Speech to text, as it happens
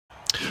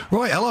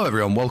Right, hello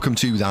everyone, welcome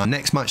to our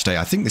next match day.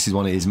 I think this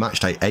is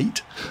match day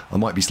 8. I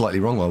might be slightly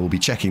wrong, I will be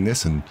checking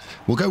this and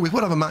we'll go with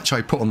whatever match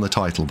I put on the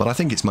title, but I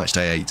think it's match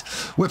day 8.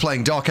 We're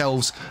playing Dark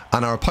Elves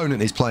and our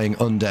opponent is playing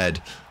Undead.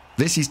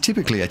 This is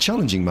typically a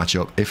challenging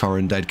matchup if our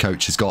Undead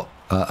coach has got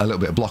a little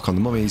bit of block on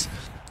the mummies.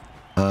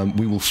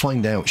 We will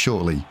find out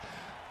shortly,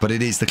 but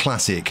it is the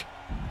classic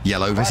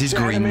yellow versus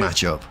green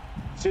matchup.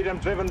 See them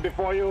driven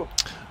before you.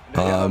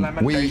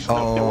 We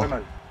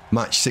are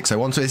match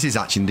 601, so this is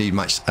actually indeed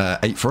match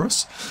 8 for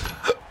us.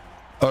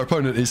 Our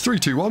opponent is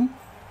 3-2-1.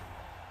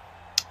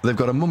 They've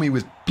got a mummy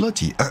with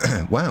bloody...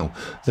 wow.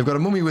 They've got a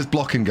mummy with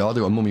block and guard.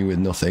 They've got a mummy with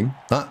nothing.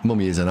 That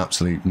mummy is an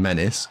absolute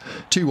menace.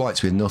 2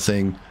 whites with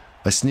nothing.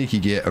 A sneaky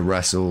gear, a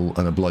wrestle,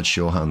 and a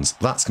bloodsure hands.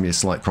 That's going to be a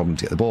slight problem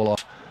to get the ball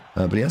off.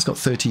 But he has got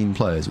 13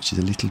 players, which is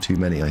a little too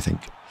many, I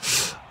think.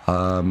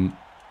 Over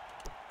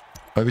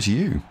to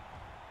you.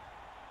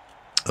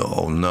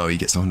 Oh no, he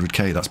gets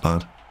 100k. That's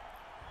bad.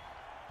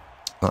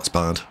 That's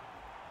bad.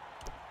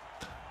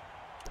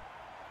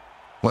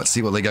 Let's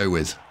see what they go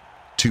with.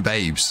 2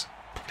 babes.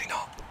 Probably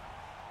not.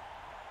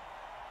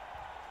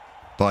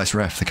 Bias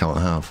ref they can't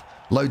have.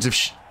 Loads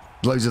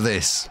of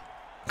this.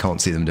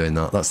 Can't see them doing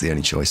that. That's the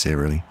only choice here,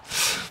 really.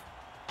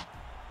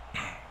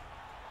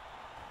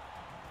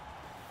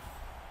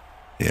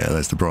 Yeah,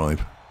 there's the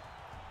bribe.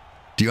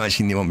 Do you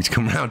actually want me to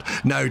come round?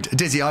 No,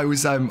 Dizzy. I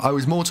was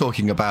more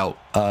talking about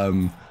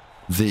the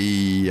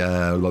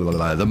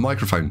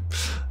microphone,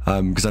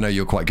 because I know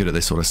you're quite good at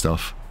this sort of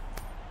stuff.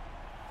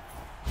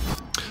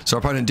 So our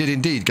opponent did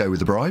indeed go with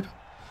the bribe,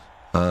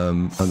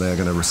 and they are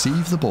going to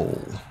receive the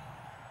ball.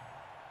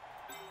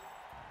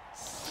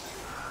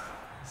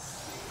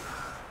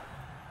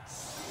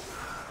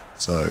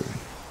 So,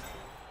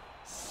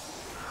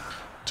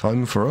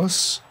 time for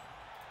us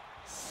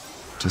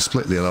to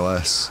split the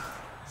LOS.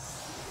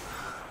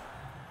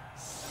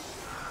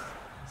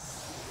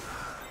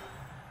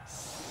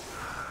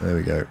 There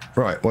we go.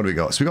 Right, what do we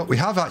got? So we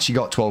have actually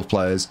got 12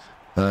 players.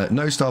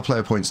 No star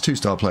player points, 2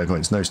 star player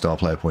points, no star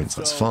player points.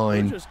 That's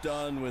fine. We're just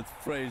done with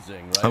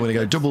phrasing, right? I'm going to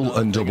go double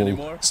and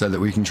double so that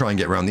we can try and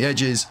get around the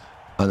edges,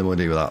 and then we'll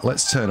deal with that.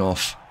 Let's turn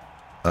off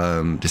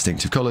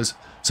distinctive colours.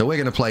 So we're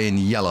going to play in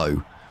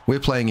yellow. We're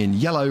playing in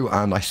yellow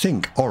and I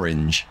think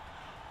orange.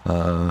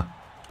 I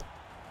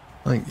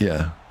think,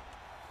 yeah.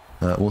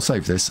 We'll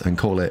save this and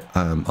call it,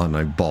 I don't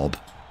know, Bob.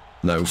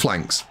 No,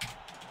 flanks.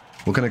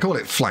 We're going to call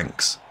it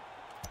flanks.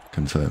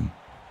 Confirm.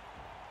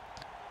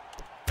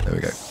 There we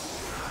go.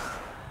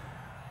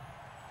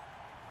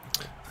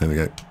 There we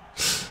go.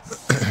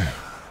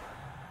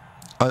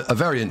 A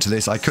variant to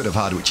this I could have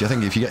had, which I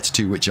think if you get to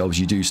 2 witch elves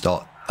you do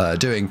start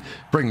doing,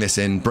 bring this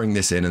in,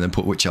 and then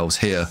put witch elves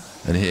here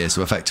and here,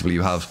 so effectively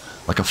you have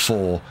like a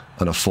 4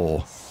 and a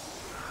 4.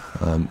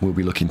 We'll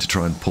be looking to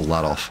try and pull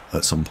that off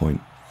at some point.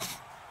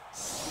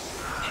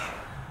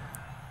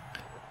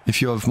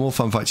 If you have more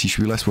fun facts, you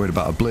should be less worried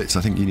about a blitz.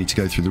 I think you need to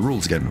go through the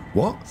rules again.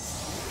 What?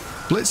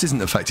 Blitz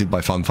isn't affected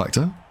by fun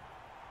factor.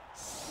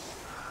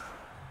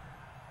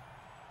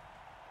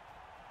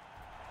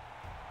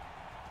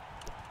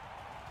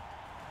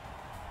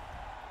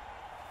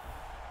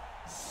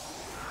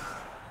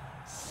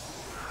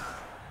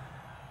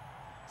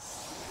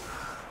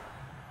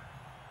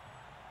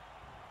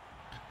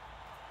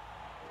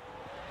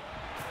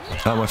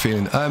 How am I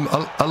feeling?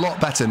 A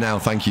lot better now,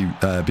 thank you,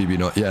 BB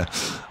Nut. Yeah.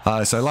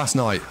 So last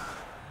night,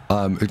 it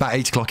was about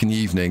 8 o'clock in the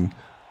evening.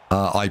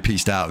 I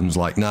peaced out and was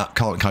like, nah,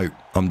 can't cope,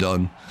 I'm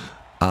done.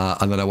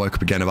 And then I woke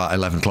up again about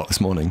 11 o'clock this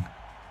morning.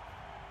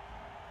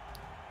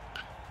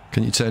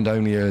 Can you turn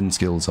only earn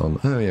skills on?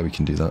 Oh yeah, we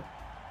can do that.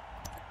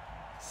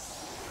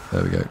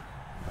 There we go.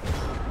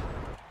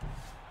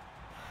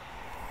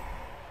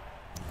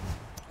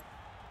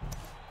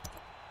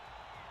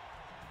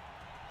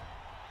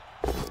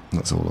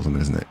 That's all of them,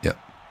 isn't it? Yep.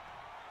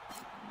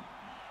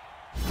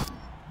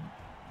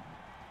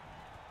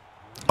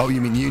 Oh,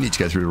 you mean you need to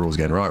go through the rules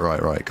again?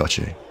 Right. Got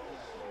you.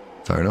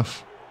 Fair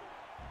enough.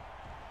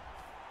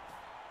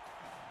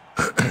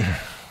 I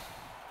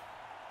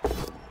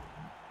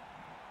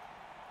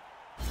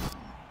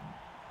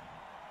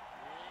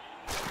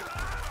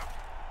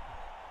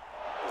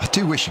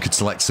do wish you could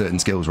select certain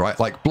skills, right?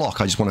 Like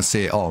block, I just want to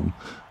see it on.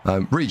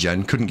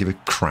 Regen, couldn't give a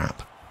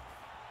crap.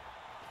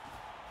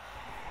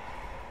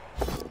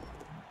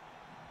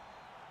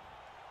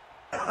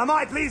 Am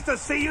I pleased to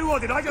see you, or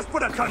did I just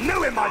put a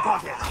canoe in my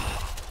pocket?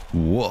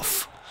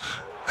 Woof.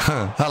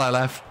 Hello,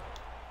 Lev.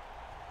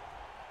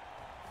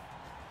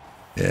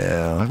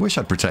 Yeah, I wish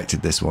I'd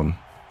protected this one.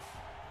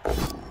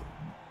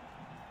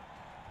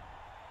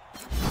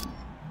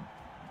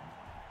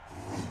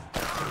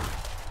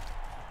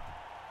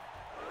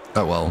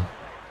 Oh well.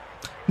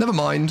 Never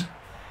mind.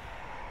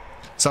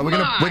 So we're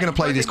gonna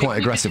play this quite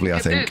aggressively, I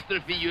think.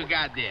 You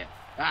got there.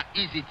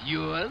 Is it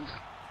yours?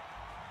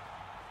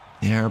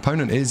 Yeah, our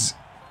opponent is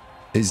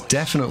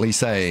definitely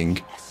saying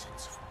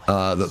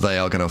that they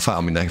are going to foul.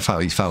 I mean,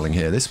 he's fouling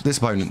here. This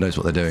opponent knows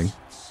what they're doing.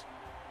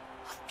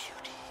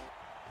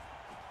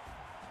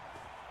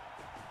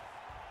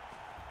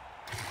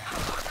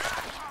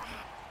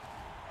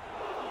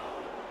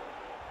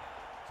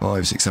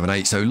 5, 6, 7,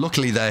 8. So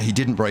luckily there he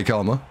didn't break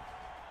armor.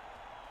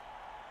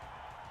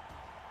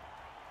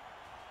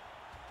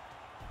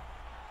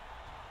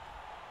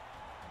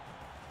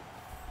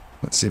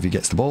 Let's see if he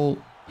gets the ball.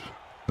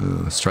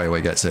 Straight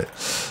away gets it.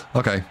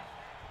 Okay.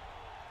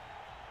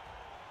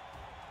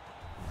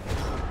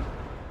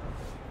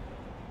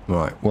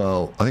 Right,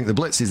 well, I think the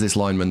blitz is this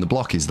lineman. The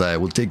block is there.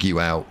 We'll dig you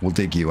out. We'll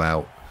dig you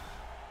out.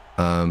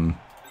 And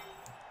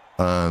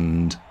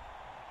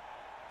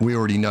we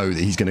already know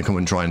that he's going to come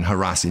and try and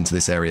harass into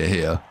this area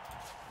here.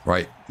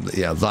 Right?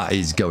 Yeah, that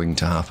is going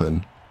to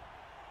happen.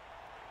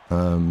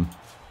 So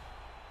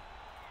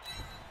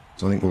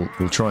I think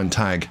we'll try and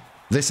tag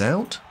this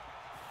out.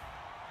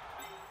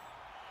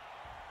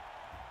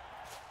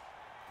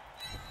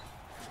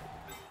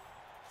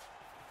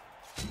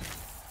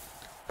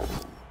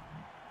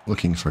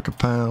 Looking for a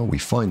kapow. We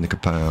find the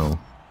kapow.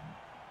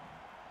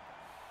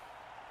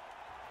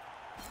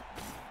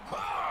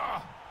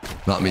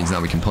 That means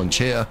now we can punch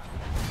here.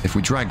 If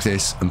we drag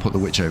this and put the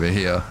witch over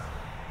here,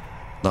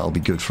 that'll be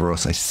good for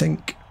us, I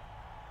think.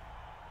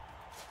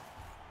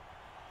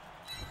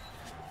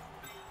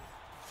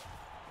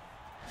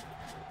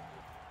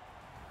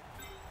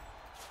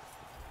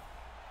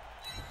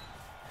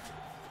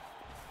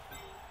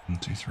 One,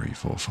 2, 3,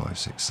 4, 5,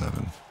 6,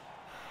 7.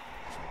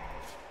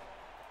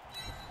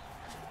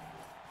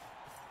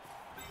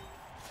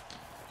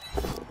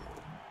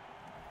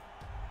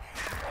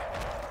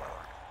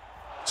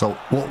 So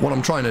what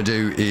I'm trying to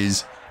do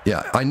is,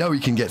 yeah, I know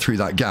he can get through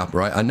that gap,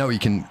 right? I know he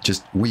can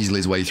just weasel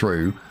his way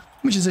through,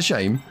 which is a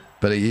shame,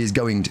 but he is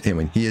going to, I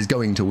mean, he is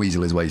going to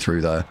weasel his way through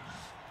there.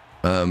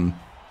 I'm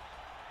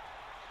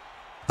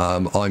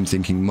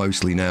thinking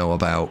mostly now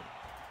about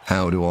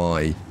how do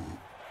I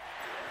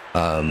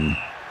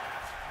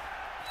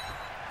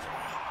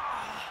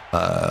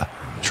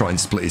try and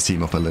split his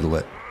team up a little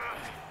bit.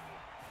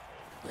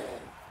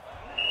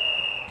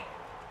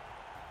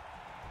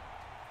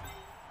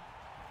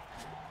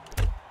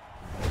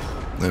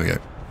 There we go.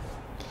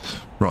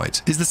 Right.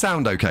 Is the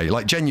sound okay?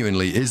 Like,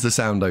 genuinely, is the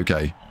sound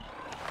okay?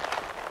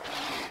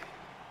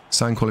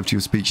 Sound quality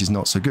of speech is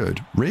not so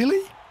good.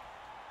 Really?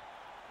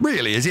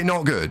 Really? Is it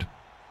not good?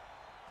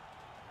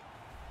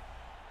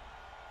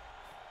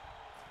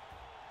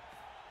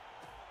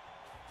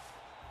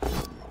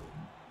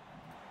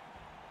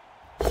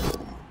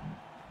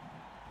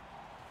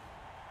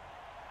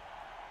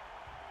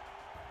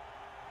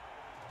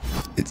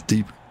 It's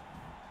deep.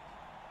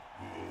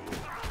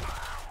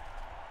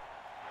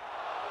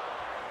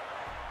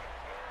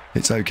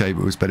 It's okay,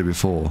 but it was better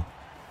before.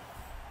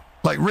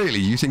 Like, really,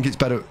 you think it's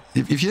better?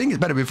 If you think it's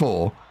better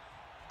before,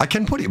 I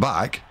can put it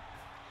back.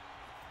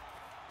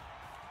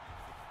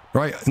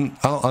 Right?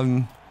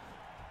 And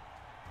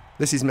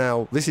this is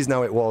now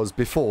it was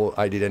before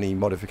I did any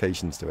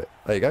modifications to it.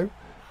 There you go.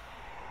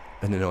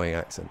 An annoying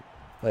accent.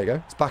 There you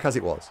go. It's back as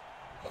it was.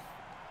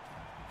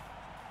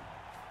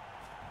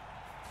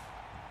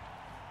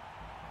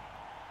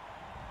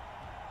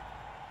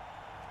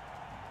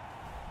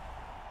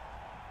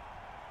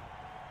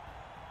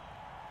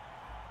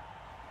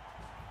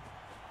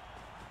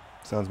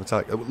 Sounds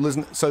metallic.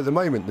 So at the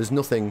moment, there's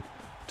nothing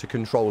to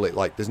control it.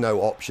 Like, there's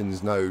no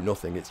options, no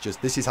nothing. It's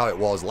just, this is how it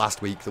was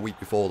last week, the week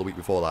before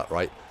that,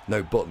 right?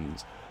 No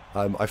buttons.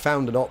 I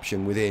found an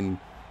option within,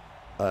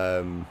 what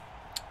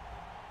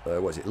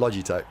is it,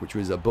 Logitech, which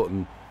was a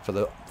button for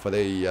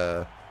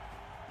the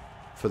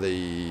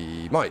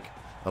mic,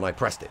 and I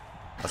pressed it.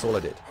 That's all I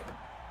did.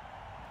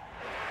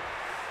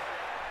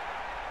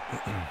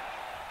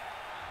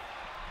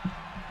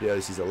 Yeah,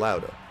 this is a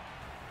louder.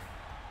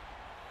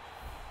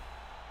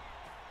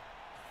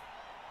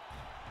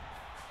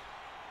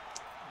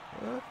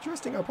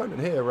 Interesting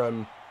opponent here,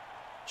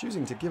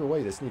 choosing to give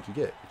away the sneaky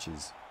git, which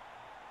is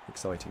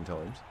exciting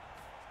times.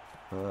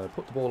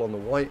 Put the ball on the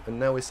white, and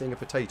now we're seeing a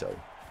potato.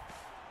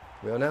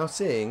 We are now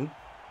seeing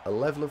a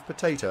level of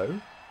potato.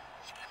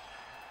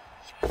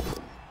 1, 2,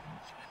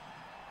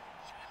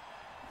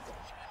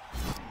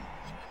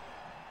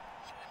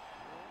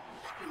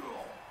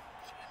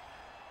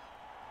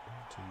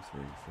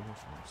 3, 4,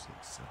 5, 6,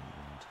 7,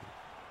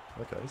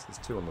 1, 2. Okay, so there's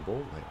 2 on the ball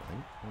here, I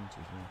think. 1,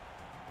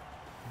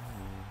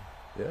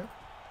 2, 3. Yeah.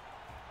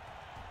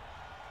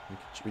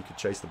 We could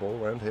chase the ball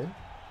around here.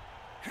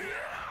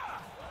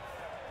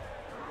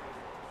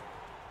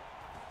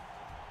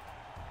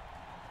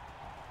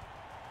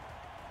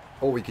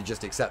 Or we could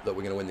just accept that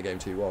we're going to win the game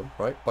 2-1,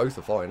 right? Both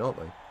are fine, aren't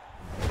they?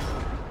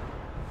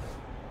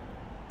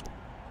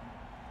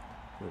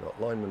 We've got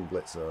lineman,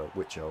 blitzer,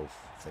 witch elf,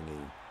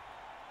 thingy,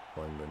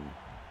 lineman.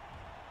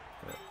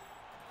 Right.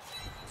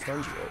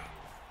 Stand you up.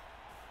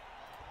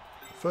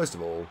 First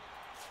of all,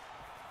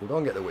 we'll go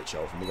and get the witch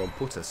elf and we're going to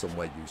put her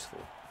somewhere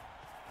useful.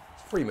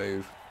 It's a free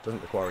move,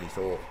 doesn't require any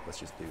thought, let's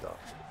just do that.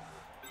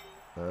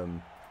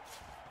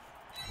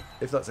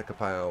 If that's a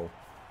kapow,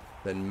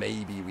 then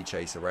maybe we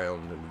chase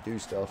around and we do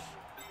stuff.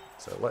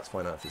 So let's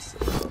find out if this is a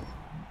kapow.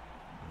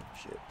 Oh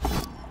shit.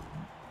 Oh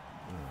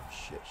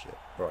shit.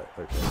 Right,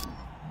 okay.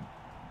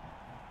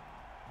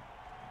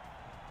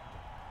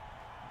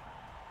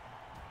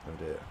 Oh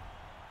dear.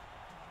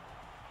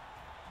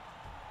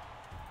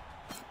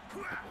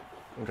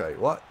 Okay,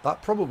 well,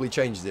 that probably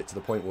changes it to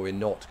the point where we're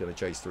not going to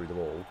chase through the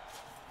ball.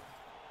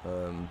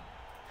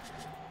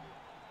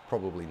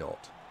 Probably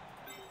not.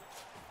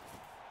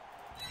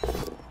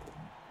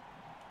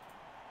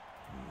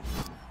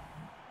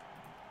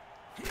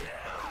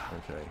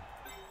 Okay.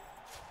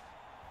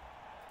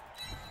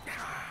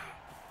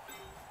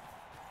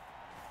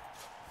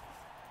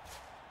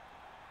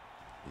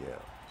 Yeah.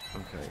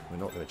 Okay, we're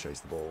not going to chase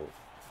the ball.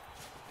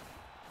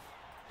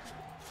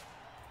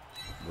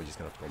 We're just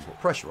going to have to go and put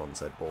pressure on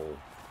said ball.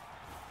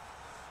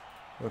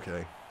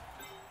 Okay.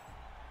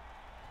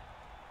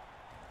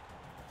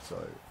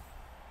 So,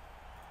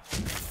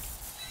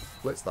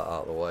 blitz that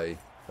out of the way,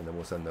 and then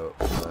we'll send the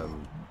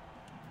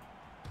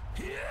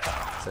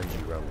send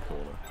you around the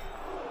corner.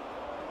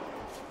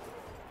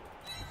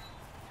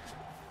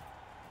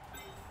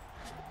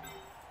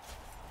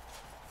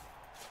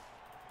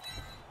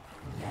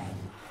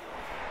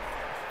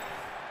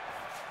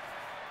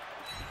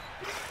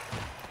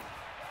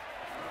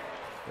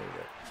 There we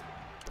go.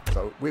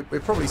 So we're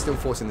probably still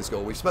forcing the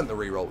score. We've spent the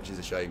reroll, which is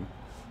a shame.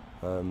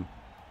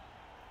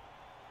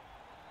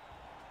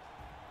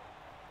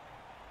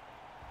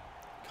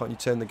 Can't you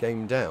turn the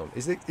game down?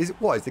 Is it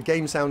what? Is the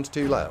game sound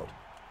too loud?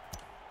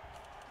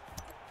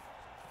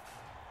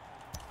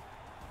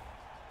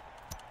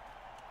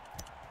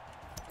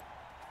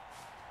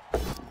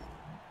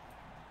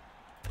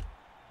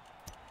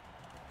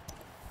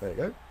 There you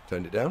go.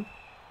 Turned it down.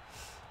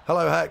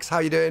 Hello, Hex. How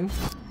you doing?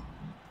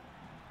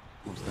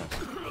 What's that?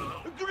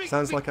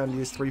 Sounds like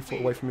Andy is 3 foot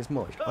away from his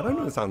mic. I don't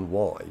understand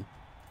why.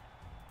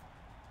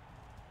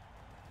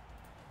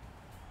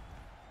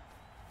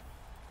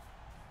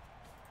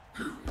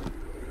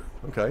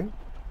 Okay.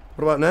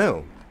 What about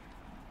now?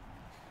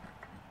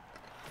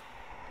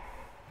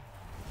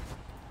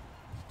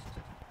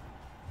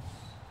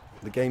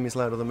 The game is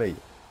louder than me.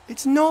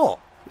 It's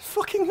not. It's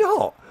fucking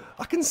not.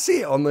 I can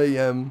see it on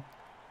the...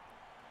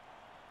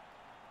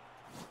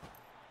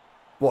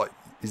 What?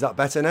 Is that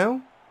better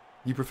now?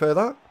 You prefer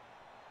that?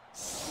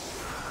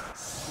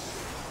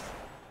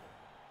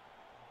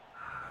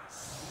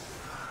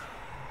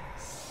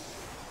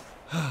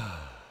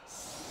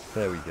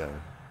 There we go.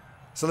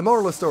 So the moral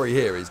of the story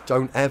here is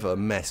don't ever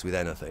mess with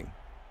anything.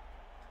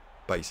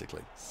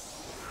 Basically.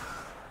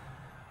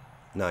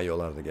 Now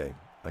you're out of the game.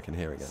 I can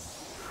hear again.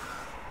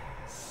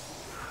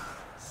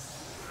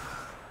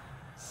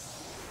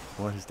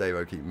 Why does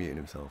Davo keep muting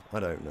himself? I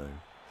don't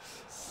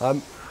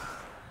know.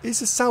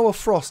 Is a Sour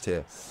Frost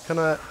here?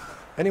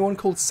 Anyone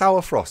called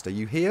Sour Frost? Are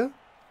you here?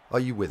 Are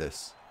you with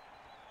us?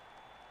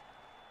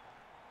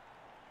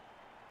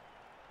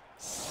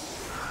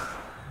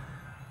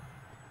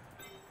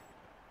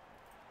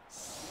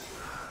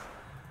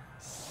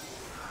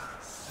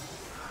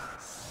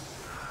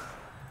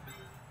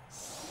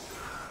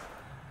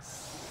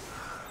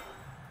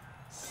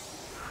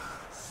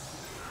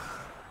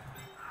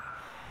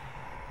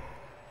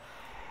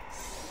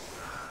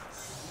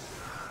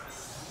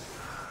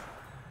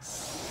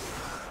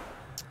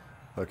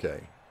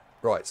 Okay,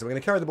 right, so we're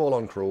going to carry the ball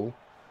on crawl.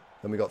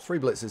 Then we've got 3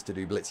 blitzers to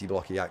do blitzy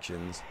blocky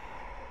actions.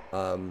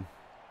 Do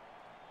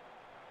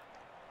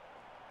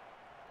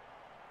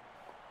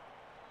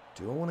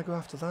I want to go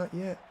after that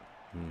yet?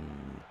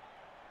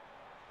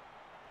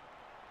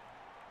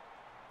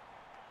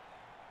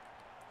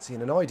 See,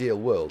 in an ideal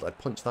world, I'd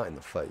punch that in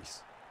the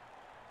face.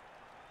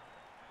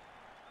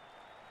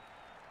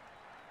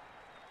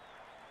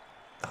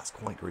 That's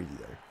quite greedy,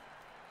 though.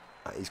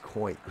 That is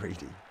quite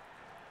greedy.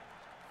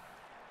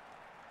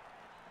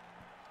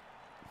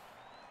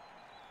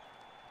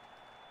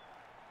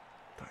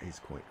 That is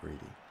quite greedy.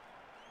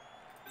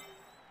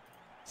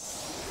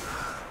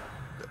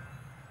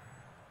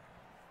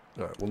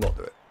 Alright, we'll not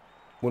do it.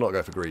 We'll not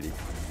go for greedy.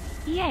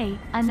 Yay,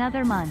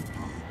 another month.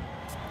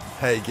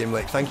 Hey,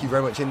 Gimlick, thank you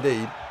very much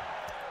indeed.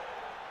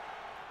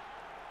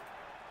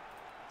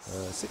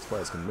 6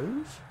 players can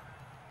move.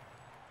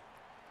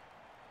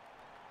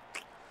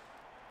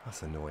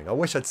 That's annoying. I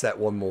wish I'd set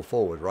one more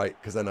forward, right?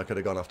 Because then I could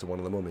have gone after one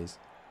of the mummies.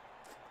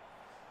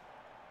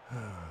 Oh,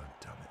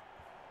 damn it.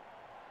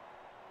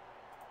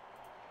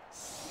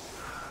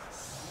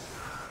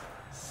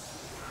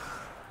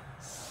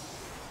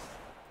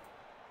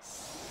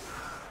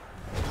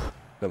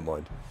 Never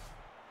mind.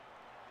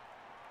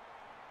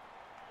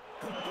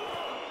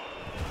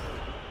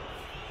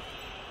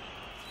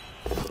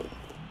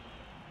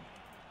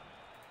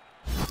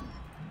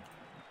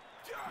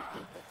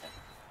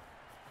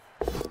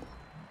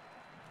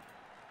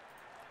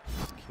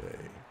 Okay.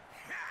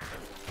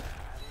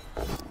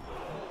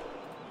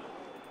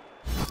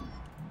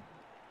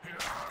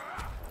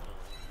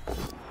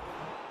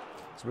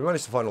 So we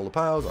managed to find all the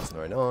pals. That's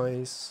very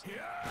nice.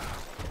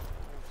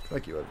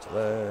 Drag you over to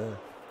there.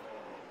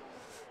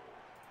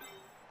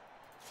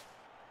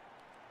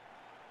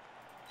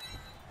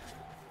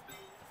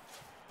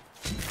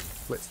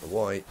 Blitz the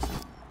white.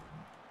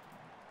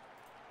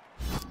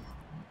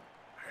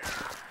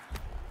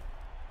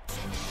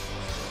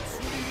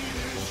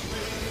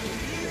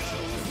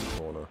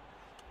 Corner.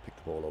 Pick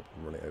the ball up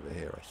and run it over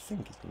here. I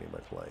think it's going to be my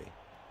play.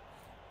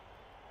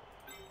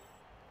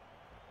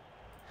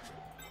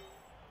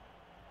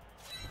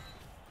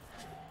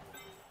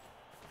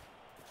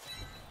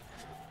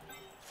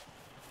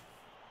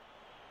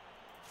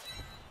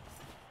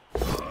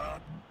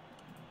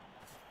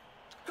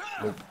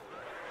 Nope.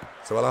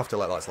 So I'll have to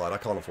let that slide. I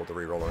can't afford to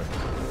re-roll on it.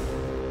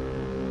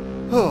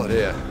 Oh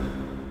dear.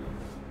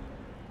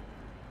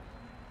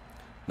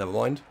 Never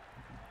mind.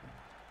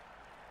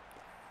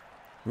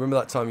 Remember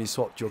that time you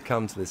swapped your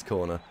cam to this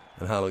corner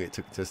and how long it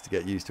took us to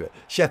get used to it?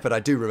 Shepard, I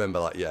do remember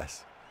that,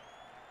 yes.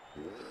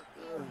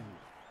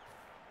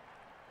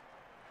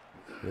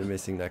 We're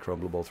missing Necro in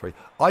Blood Bowl 3.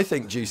 I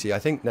think, Juicy, I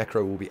think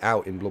Necro will be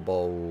out in Blood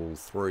Bowl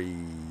 3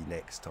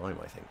 next time,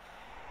 I think.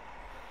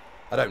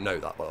 I don't know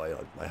that, but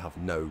I have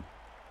no...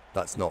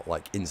 That's not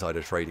like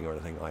insider trading or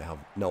anything. I have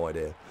no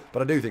idea.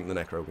 But I do think the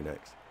Necro will be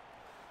next.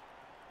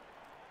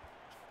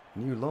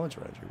 New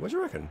larger, Andrew. What do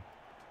you reckon?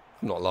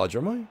 I'm not larger,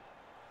 am I?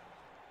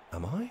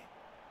 Am I?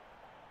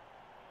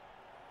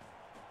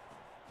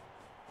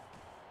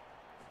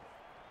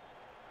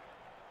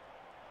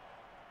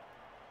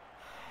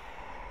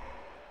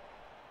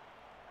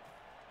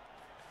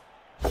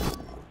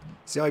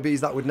 CIBs,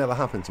 that would never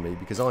happen to me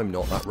because I'm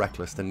not that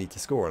reckless to need to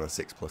score on a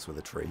 6+ with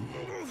a tree.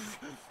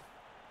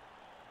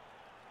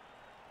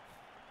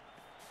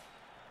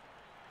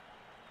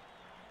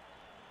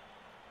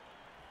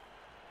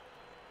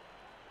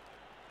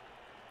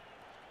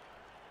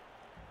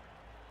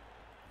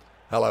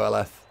 Hello,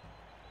 LF.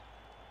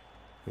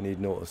 We need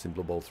Nautilus in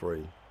Blood Bowl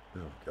 3.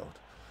 Oh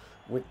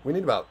god. We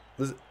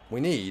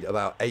need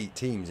about 8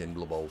 teams in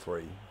Blood Bowl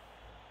 3.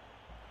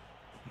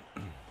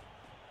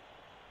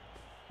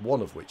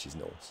 One of which is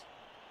Norse.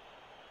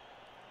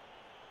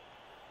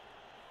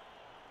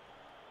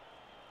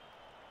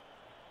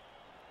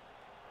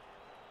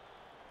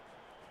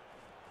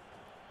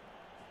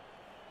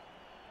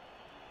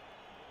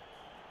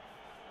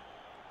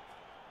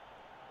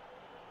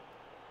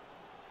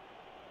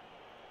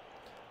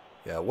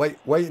 Yeah, wait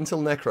until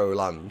Necro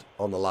land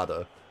on the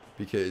ladder,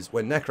 because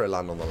when Necro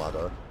land on the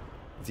ladder,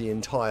 the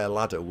entire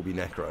ladder will be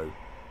Necro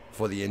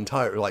for the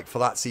entire, like, for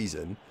that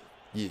season.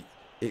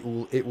 It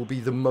will be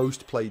the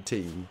most played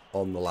team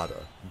on the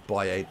ladder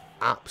by an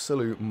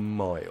absolute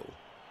mile.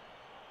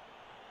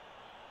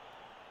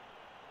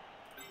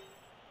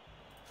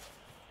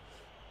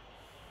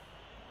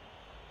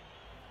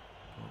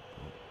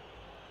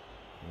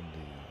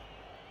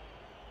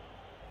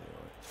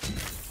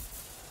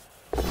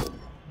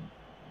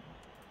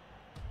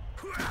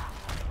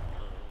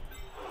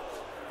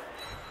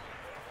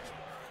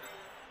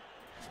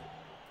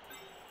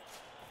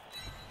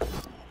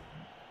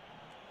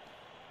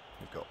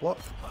 What?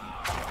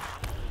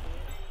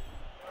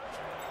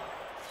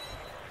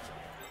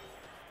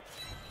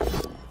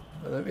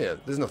 Yeah,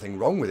 there's nothing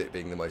wrong with it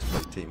being the most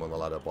played team on the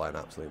ladder by an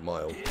absolute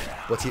mile,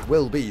 but it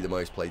will be the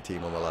most played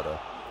team on the ladder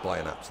by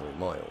an absolute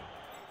mile.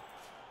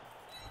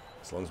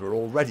 As long as we're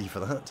all ready for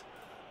that.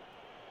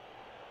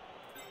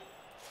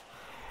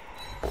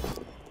 Is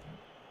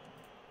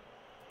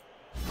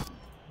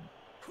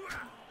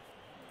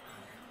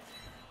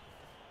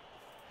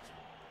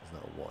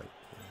that a white?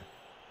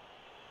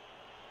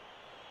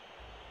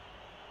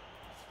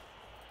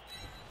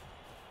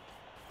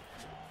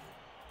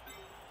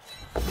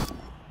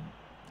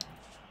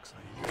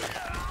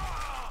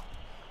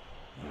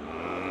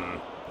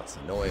 That's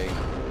annoying.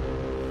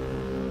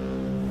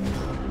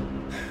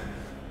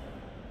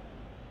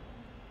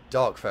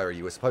 Dark Fairy,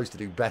 you were supposed to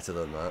do better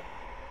than that.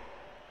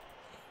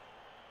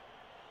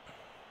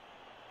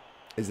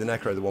 Is the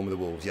Necro the one with the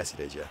wolves? Yes,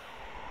 it is, yeah.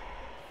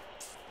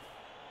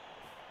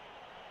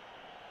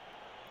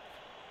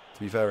 To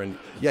be fair, and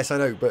yes, I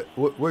know, but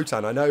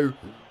Wutan, I know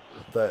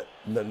that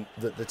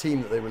the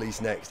team that they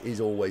release next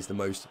is always the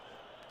most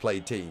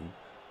played team,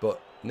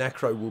 but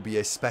Necro will be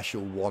a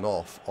special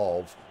one-off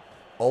of,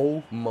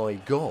 oh my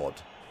god,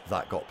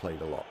 that got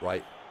played a lot,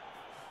 right?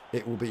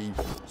 It will be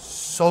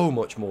so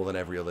much more than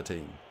every other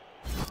team.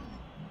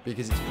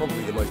 Because it's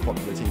probably the most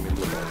popular team in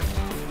Blood Bowl.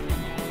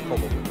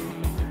 Probably.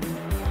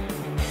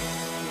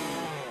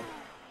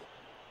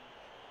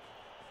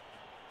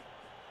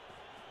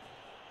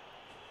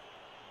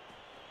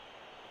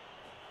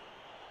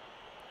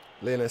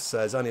 Leonis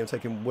says, Andy, I'm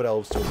taking Wood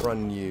Elves to a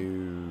brand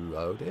new...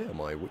 Oh dear,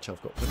 my witch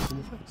elf got punched in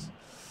the face.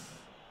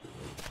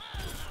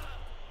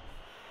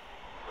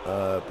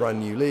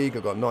 Brand new league.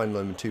 I've got 9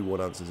 limb, 2 war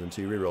dancers and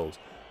 2 rerolls.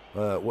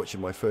 What should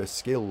my first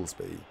skills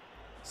be?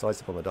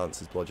 Size up on the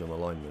dancers, blodge on the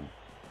lineman.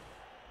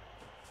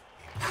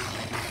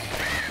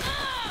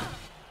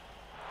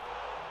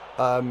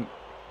 Oh,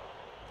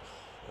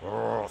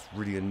 it's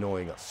really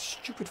annoying. That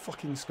stupid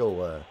fucking skull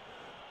there.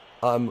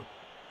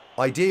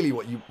 Ideally,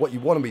 what you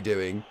want to be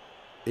doing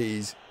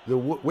is the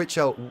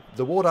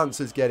war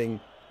dancers getting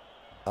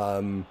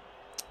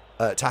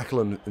tackle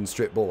and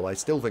strip ball. I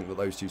still think that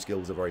those 2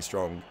 skills are very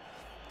strong,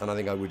 and I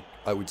think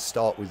I would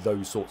start with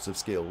those sorts of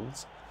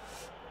skills.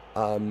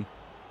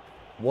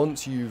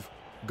 Once you've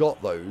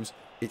got those,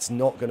 it's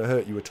not going to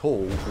hurt you at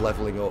all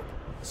leveling up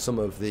some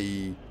of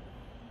the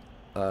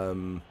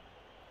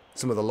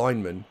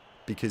linemen,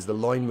 because the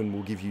linemen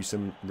will give you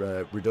some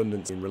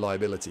redundancy and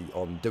reliability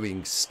on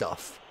doing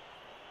stuff.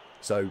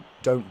 So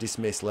don't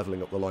dismiss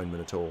leveling up the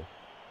linemen at all.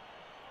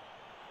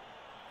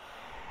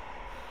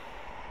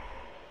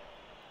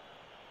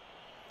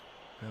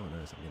 Oh no.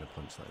 knows I'm going to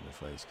punch that in the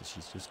face because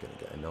she's just going to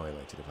get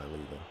annihilated if I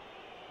leave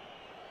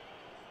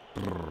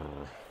her.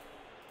 Brrr.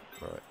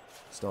 Right,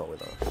 start with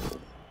that.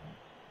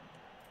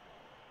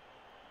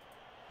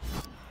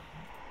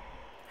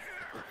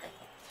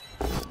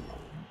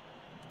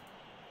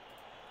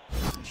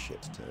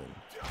 Shit turn.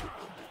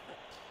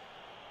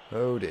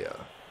 Oh dear.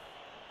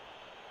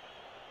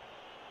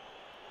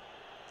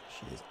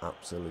 She is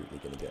absolutely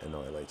going to get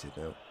annihilated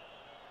now.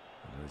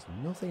 And there is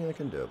nothing I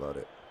can do about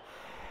it.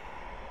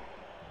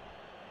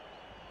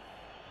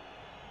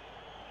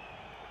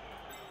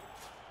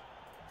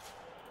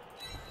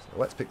 So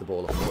let's pick the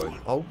ball up.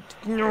 Oh,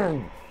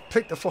 no!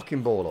 Pick the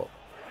fucking ball up.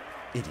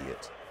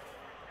 Idiot.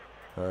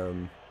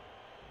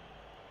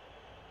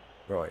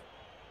 Right.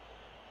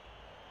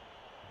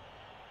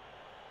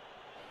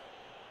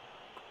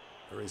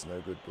 There is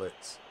no good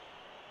blitz.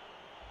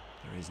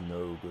 There is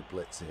no good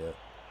blitz here.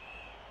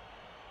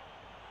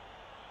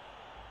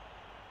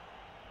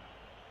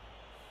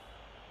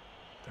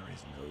 There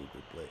is no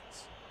good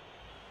blitz.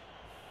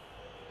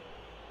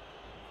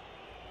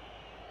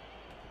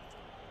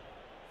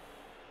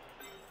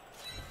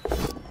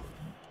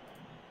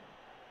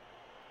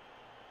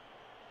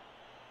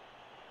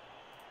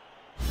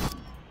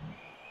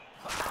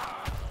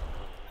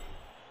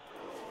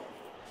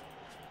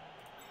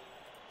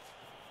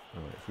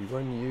 Right, if we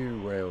run you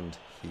round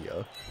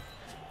here,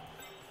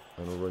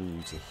 and I'll run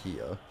you to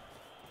here,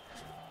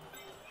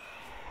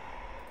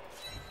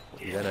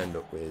 what you then end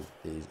up with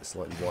is a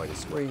slightly wider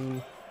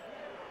screen.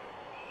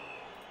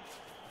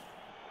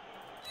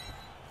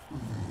 And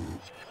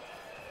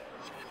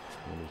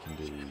we can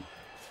do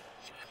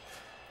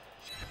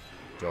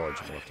dodge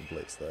and we'll have to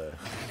blitz there.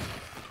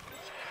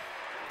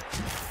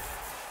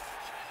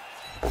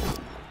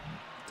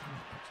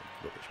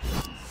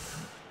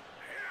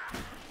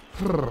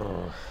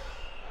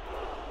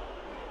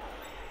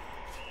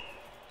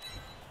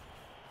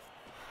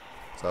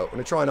 So I'm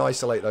going to try and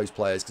isolate those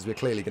players because we're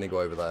clearly going to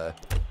go over there.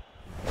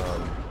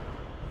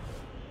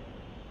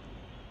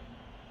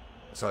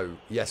 So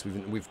yes,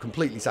 we've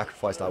completely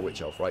sacrificed our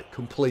witch elf, right?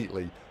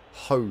 Completely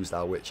hosed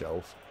our witch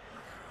elf,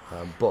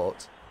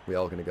 but we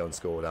are going to go and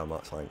score down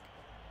that flank.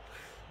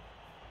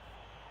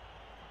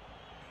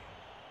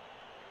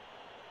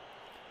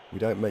 We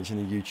don't mention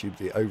in YouTube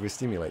that it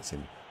overstimulates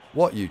him.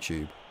 What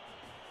YouTube?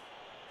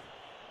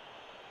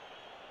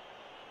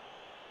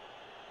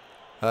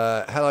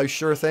 Hello,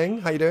 sure thing.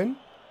 How you doing?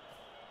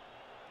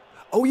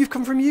 Oh, you've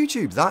come from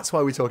YouTube. That's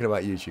why we're talking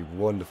about YouTube.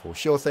 Wonderful.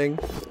 Sure thing.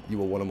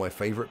 You are one of my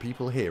favourite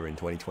people here in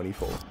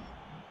 2024.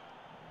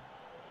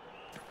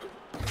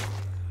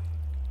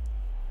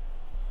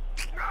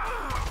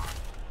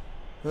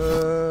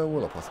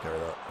 We'll apothecary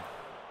that.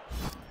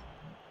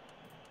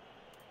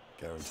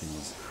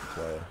 Guarantees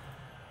player.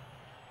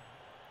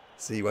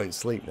 See, he won't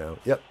sleep now.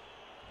 Yep.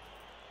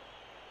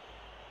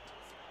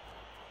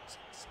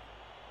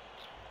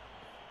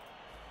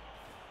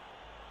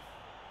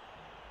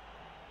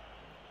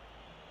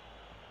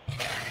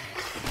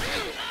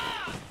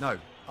 No,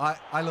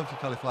 I love you,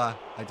 cauliflower.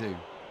 I do,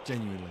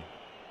 genuinely.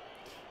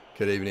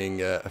 Good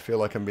evening. I feel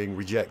like I'm being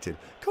rejected.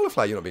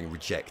 Cauliflower, you're not being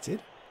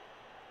rejected.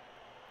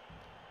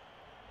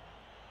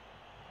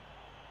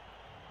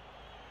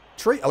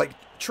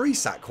 Tree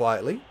sat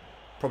quietly.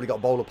 Probably got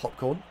a bowl of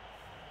popcorn.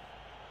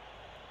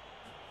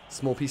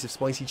 Small piece of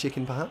spicy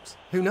chicken, perhaps.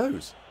 Who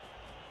knows?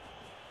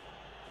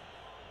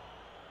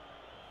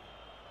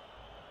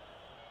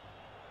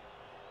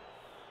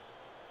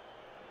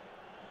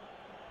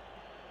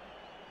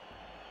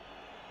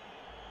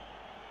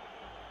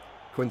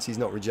 Quincy's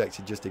not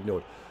rejected, just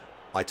ignored.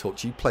 I talk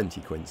to you plenty,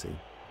 Quincy.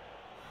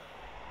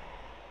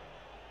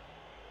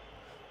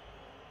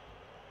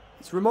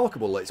 It's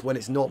remarkable that when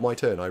it's not my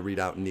turn, I read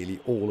out nearly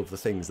all of the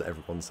things that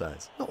everyone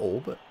says. Not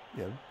all, but,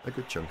 you know, a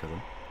good chunk of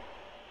them.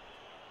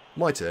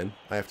 My turn,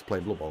 I have to play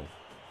Blood Bowl.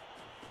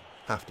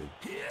 Have to.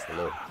 It's the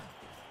law.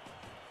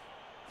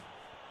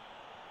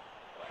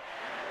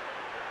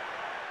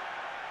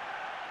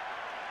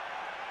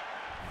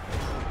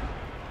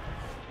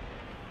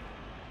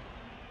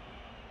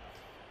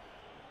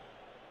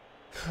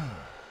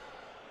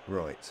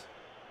 Right.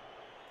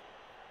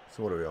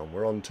 So what are we on?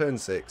 We're on turn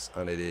 6,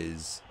 and it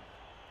is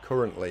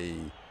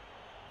currently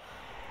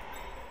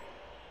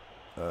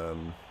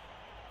 1,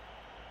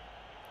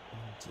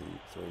 2,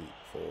 3,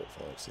 4,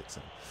 5, 6,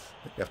 7.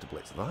 I think we have to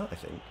blitz that, I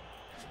think.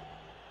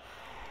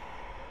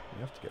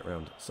 We have to get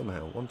around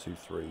somehow. 1, 2,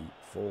 3,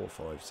 4,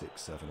 5,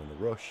 6, 7 on the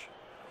rush.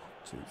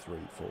 2, 3,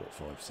 4,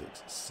 5,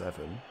 6,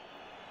 7.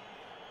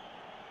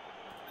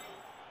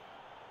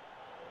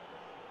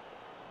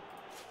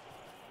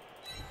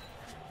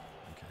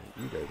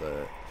 You go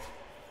there.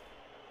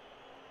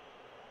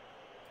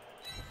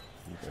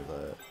 You go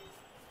there.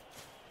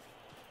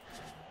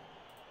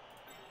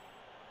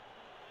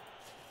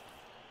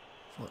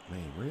 Fuck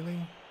me,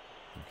 really?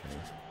 Okay.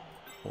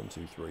 1,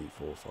 2, 3,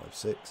 4, 5,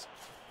 6.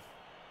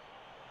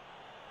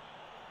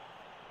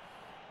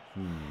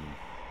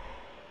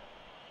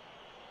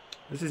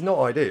 This is not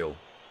ideal,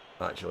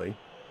 actually.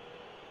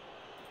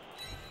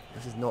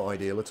 This is not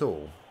ideal at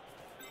all.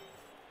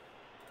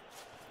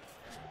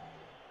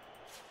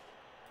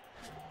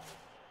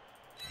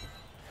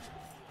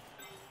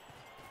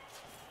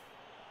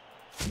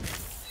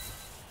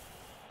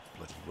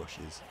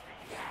 is.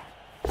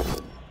 There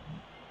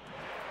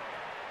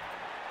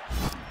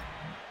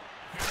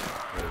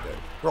we go.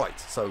 Right,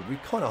 so we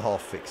kind of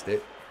half fixed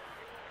it,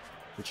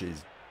 which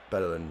is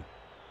better than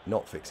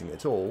not fixing it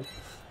at all.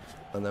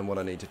 And then what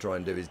I need to try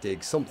and do is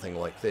dig something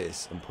like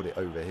this and put it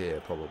over here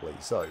probably.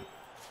 So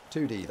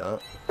 2D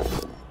that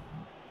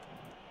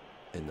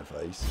in the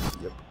face.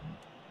 Yep.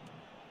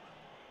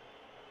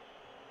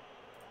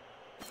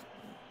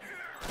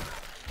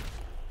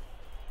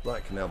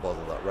 That can now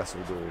bother that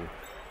wrestle door,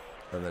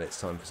 and then it's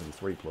time for some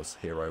 3+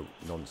 hero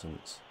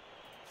nonsense.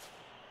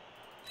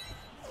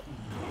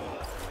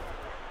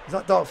 Is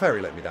that Dark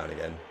Fairy let me down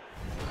again?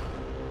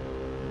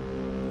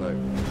 No.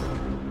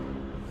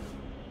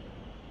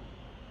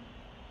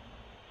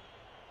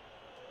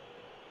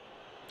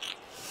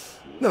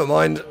 Never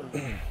mind.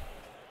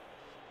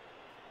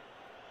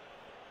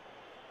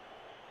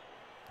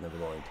 Never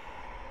mind.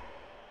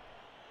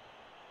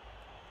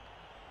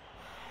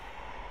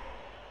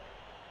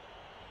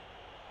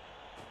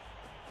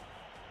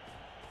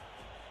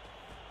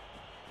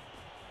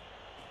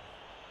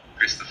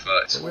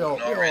 Christopher, We are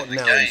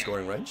now in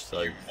scoring range,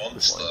 so you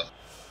monster.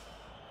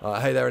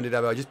 hey there,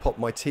 AndyDavo. I just popped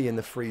my tea in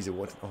the freezer.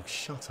 What? Oh,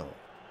 shut up.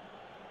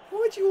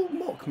 Why'd you all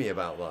mock me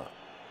about that?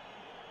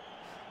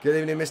 Good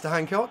evening, Mr.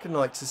 Hancock.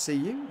 Nice to see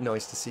you.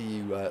 Nice to see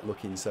you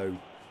looking so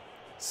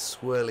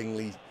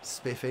swirlingly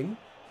spiffing.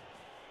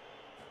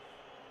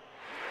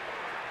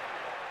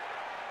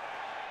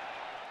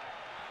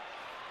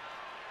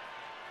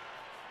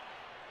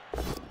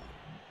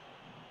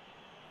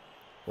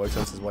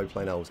 Wotan says, why are you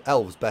playing Elves?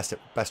 Elves, best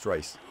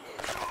race.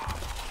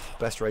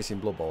 Best race in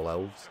Blood Bowl,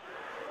 Elves.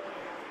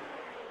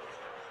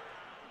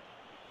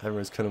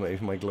 Everyone's coming at me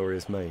for my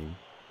glorious mane.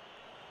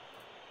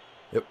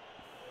 Yep.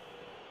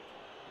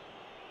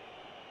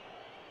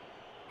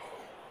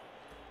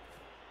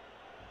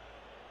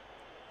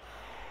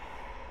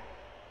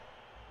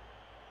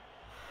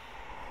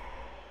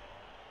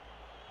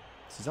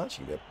 This is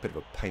actually a bit of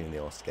a pain in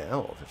the arse to get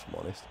out of, if I'm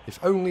honest. If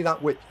only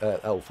that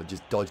elf had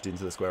just dodged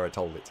into the square I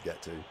told it to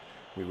get to,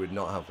 we would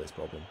not have this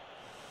problem.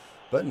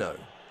 But no.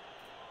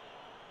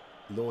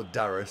 Lord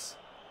Darius,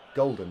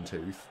 Golden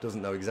Tooth,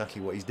 doesn't know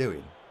exactly what he's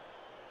doing.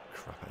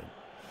 Crap ain't.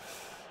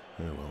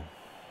 Oh well.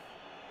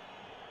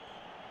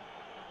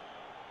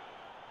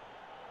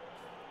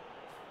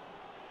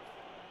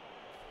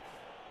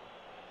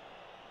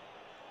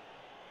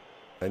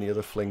 Any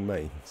other fling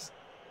mains?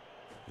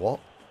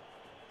 What?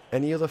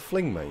 Any other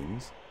fling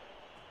mains?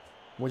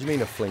 What do you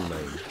mean a fling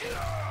main?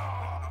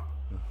 Oh,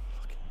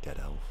 fucking dead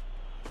elf.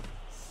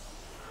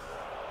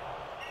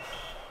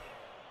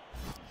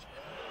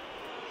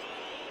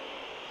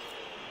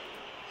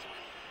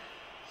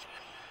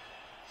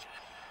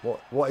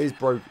 What is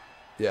broke?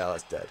 Yeah,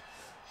 that's dead.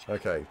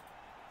 Okay.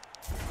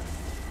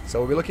 So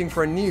we'll be looking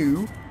for a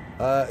new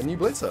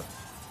blitzer.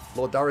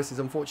 Lord Darius is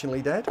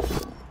unfortunately dead.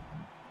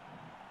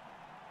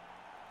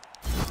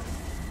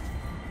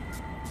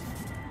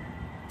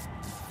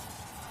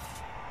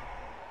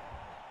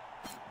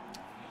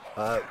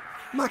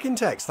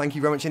 Macintex, thank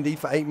you very much indeed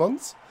for 8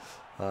 months.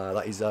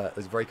 That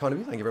is very kind of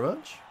you. Thank you very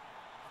much.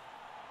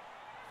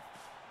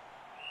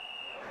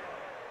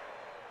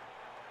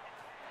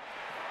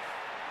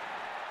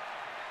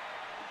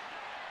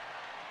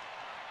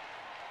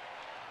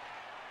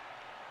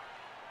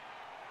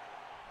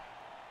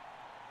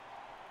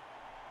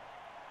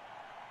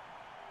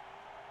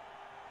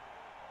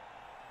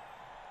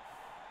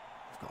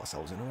 We've got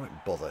ourselves in a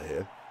right bother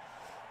here.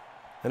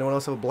 Anyone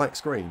else have a black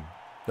screen?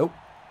 Nope.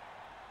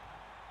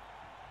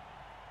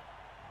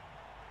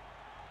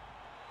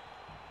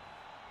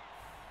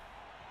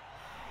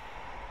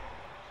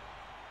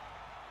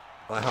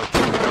 I have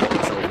got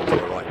myself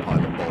into a right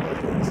pile of bother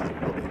here. This is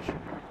rubbish.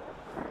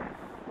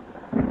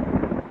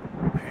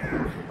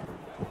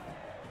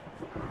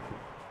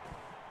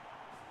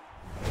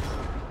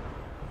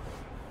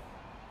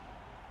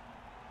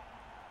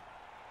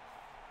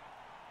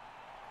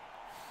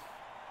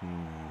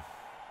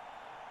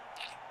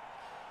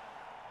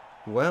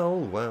 Well,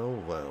 well,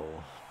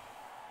 well.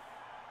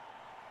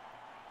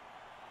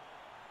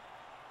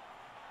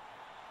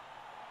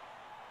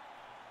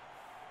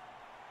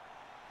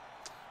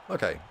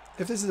 Okay,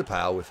 if this is a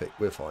POW,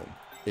 we're fine.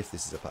 If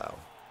this is a POW,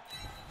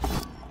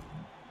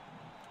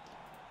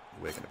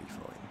 we're going to be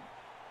fine.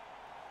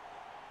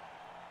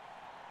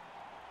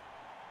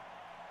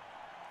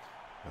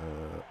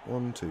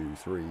 One, two,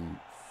 three,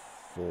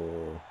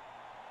 four.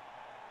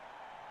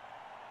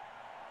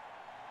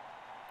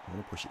 I'm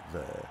going to push it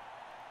there.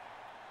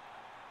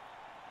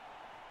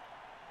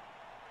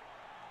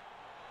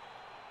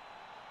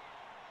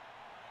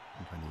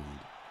 I think I need...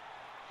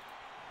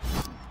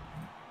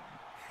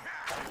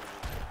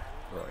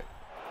 Right.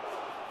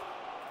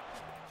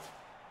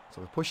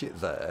 So if I push it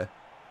there,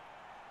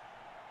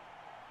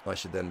 I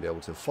should then be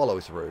able to follow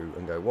through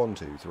and go 1,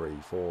 2, 3,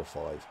 4,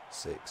 5,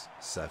 6,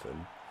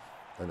 7.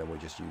 And then we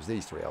just use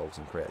these 3 elves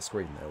and create a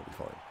screen there, it'll be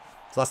fine.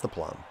 So that's the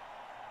plan.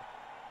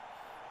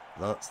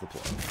 That's the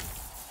plan.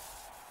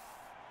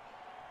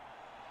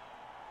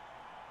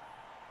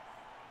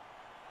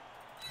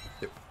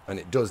 Yep. And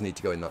it does need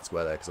to go in that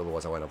square there, because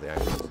otherwise I won't have the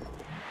angles.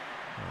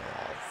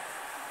 Oh,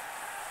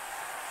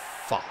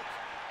 fuck.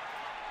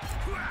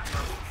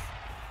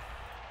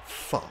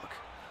 Fuck.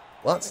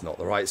 That's not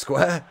the right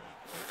square.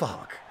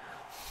 Fuck.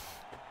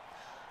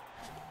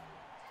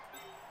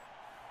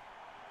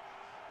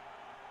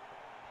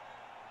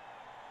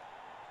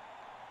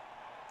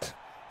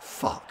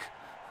 Fuck.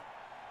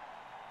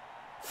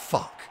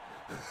 Fuck.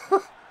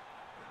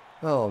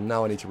 Oh,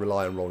 now I need to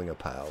rely on rolling a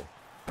POW.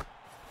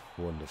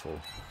 Wonderful.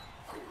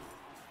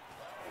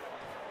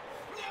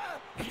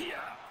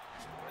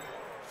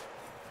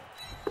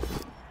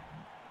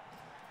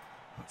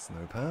 That's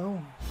no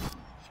POW.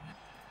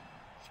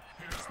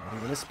 It's not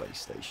even a space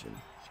station.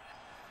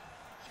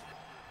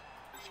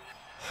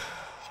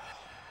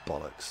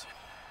 Bollocks.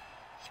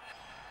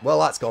 Well,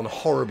 that's gone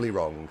horribly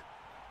wrong.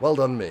 Well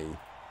done, me.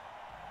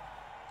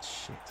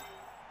 Shit.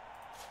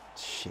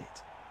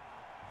 Shit.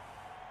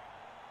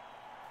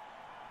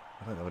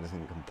 I don't have anything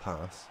that can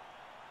pass.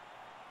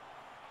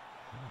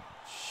 Oh,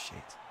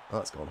 shit.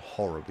 That's gone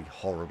horribly,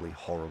 horribly,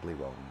 horribly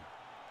wrong.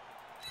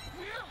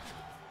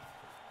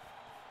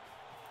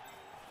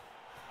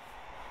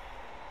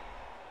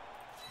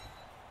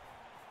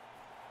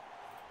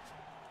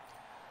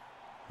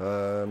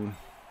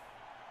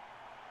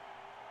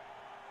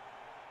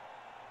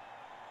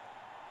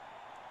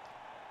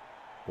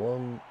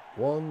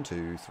 One,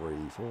 two,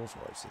 three, 4,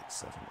 5, 6,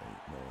 7, 8,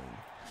 9.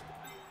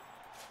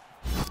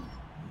 You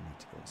need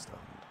to go and stand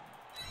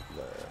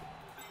there.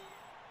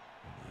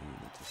 And you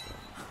need to stand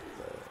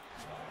there.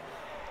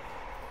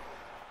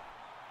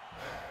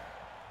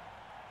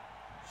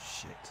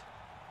 Shit.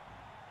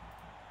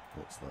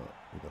 What's that?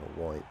 We've got a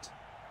white.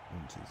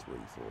 1, 2, 3,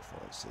 4,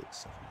 5, 6,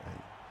 7,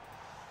 8.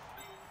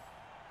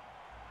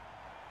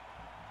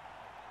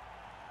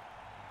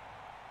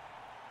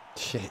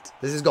 Shit.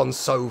 This has gone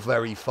so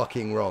very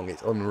fucking wrong.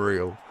 It's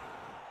unreal.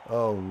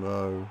 Oh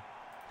no.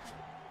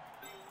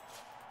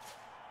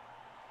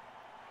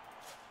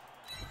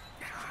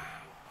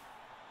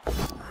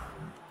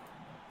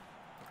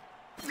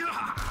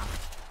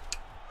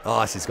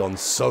 Ah, this has gone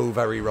so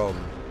very wrong.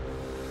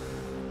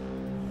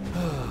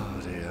 Oh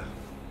dear.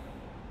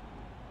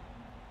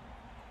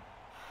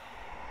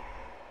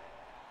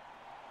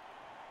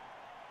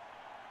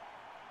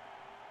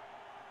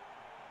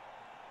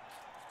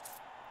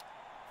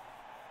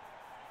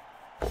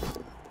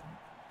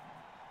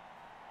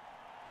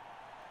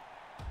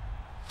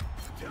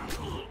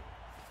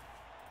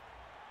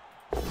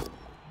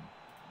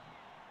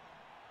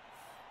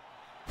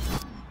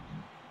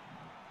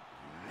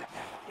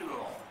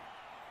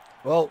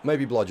 Well,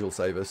 maybe Blodge will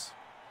save us.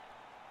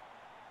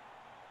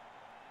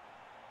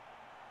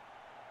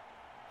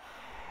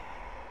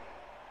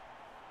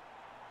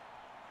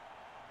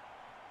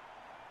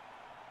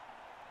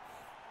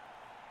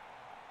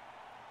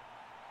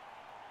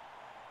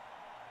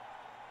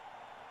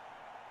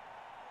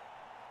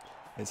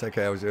 It's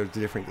okay, I was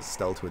different to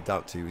Stell to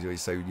adapt to. He was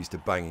always so used to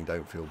banging,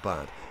 don't feel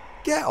bad.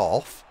 Get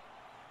off!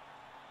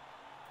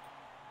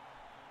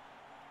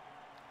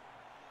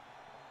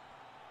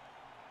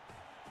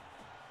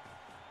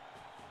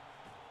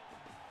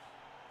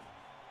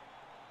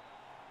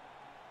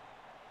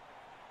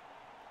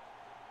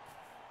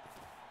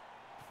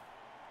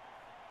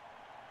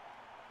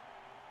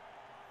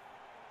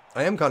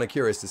 I am kind of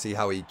curious to see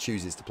how he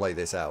chooses to play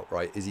this out,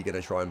 right? Is he going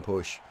to try and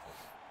push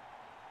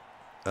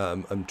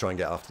and try and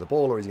get after the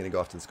ball, or is he going to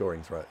go after the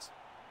scoring threats?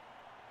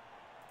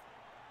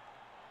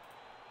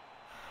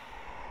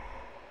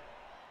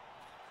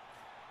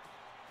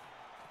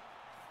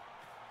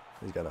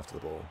 He's going after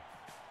the ball.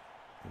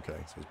 Okay,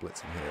 so he's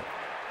blitzing here.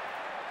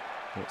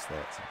 What's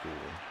that? It's a goal.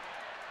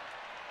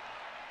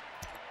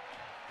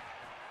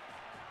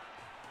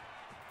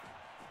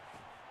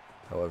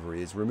 However,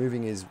 he is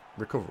removing his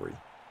recovery.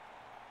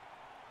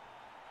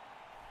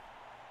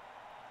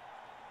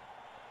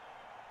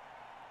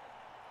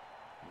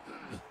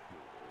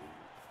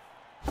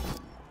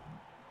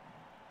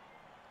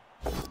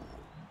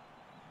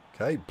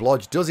 Okay,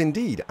 Blodge does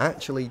indeed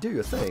actually do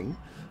a thing,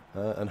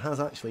 and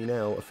has actually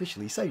now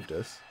officially saved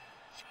us.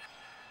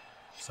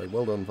 So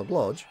well done for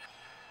Blodge.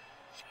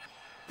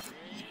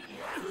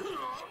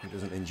 He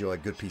doesn't enjoy a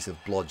good piece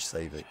of Blodge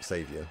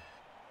saviour.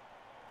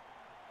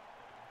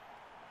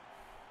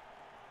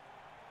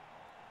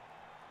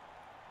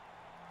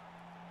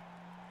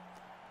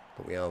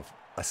 But we have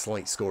a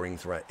slight scoring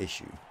threat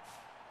issue.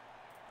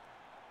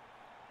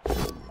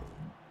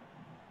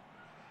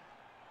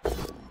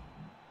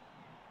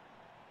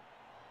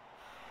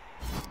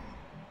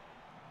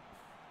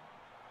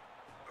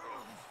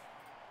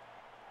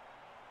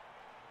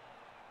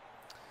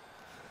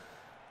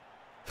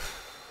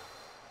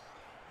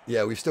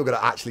 Yeah, we've still got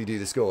to actually do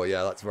the score.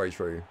 Yeah, that's very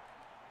true.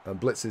 And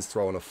Blitz is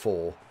throwing a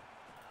 4.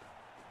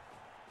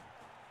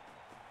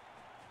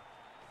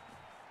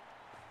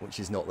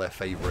 Which is not their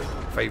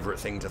favourite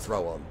thing to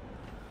throw on.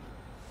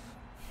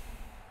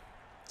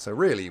 So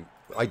really,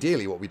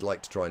 ideally what we'd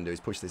like to try and do is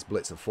push this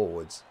Blitzer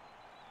forwards.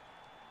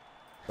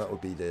 That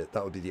would be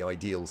the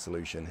ideal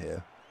solution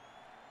here.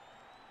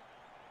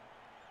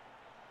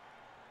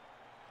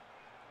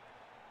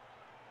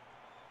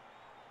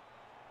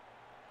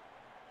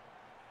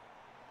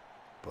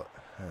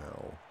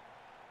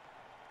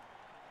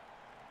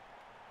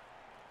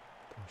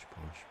 Push,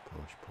 push,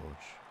 push,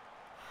 push.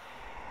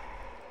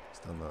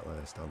 Stand that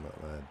there, stand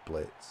that there.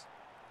 Blitz.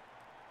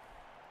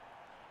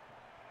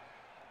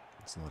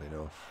 It's not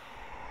enough.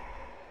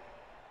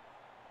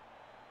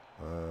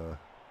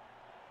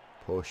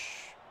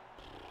 Push.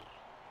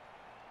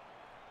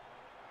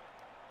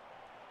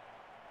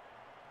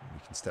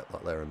 You can step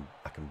that there and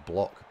I can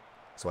block.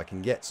 So I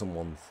can get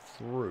someone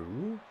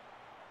through.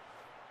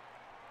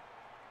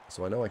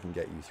 So I know I can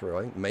get you through.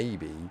 I think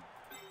maybe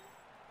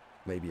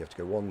you have to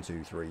go 1,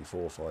 2, 3,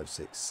 4, 5,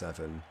 6,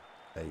 7,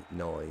 8,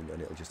 9,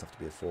 and it'll just have to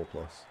be a 4+.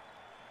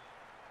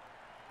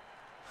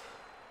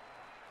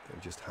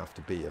 It'll just have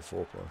to be a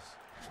 4+.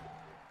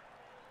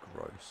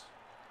 Gross.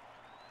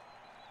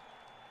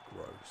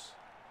 Gross.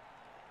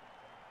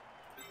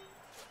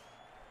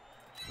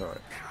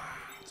 Alright.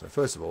 So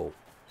first of all,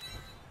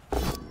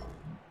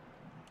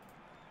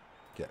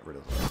 get rid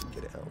of that.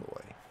 Get it out of the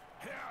way.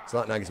 So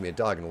that now gives me a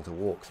diagonal to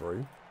walk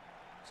through.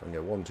 So I can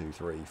go 1, 2,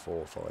 3,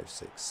 4, 5,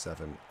 6,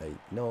 7, 8,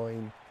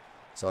 9.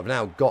 So I've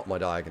now got my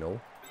diagonal.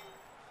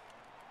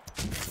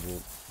 So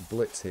we'll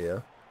blitz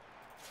here.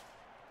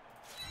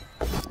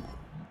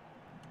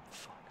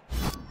 Fuck.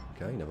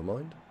 Okay, never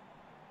mind.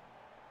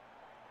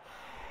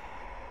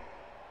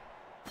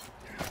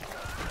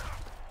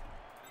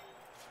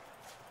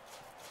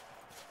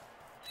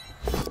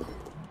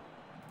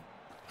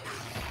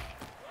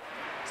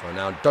 So I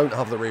now don't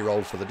have the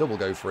reroll for the double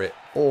go for it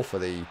or for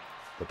the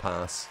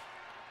pass.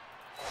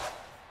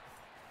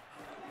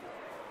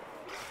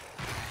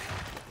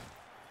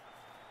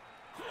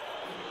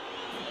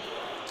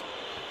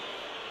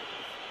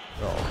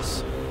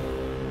 Arse.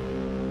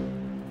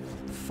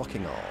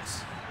 Fucking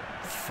arse.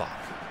 Fuck.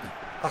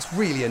 That's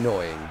really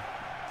annoying.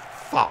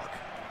 Fuck.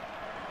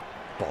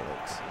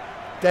 Bollocks.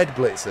 Dead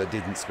Blitzer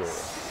didn't score.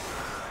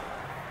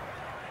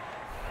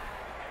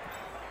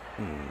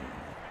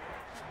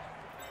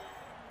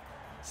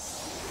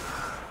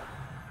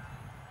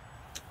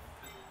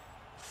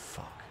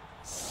 Fuck.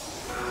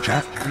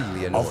 Jack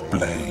Really of annoying.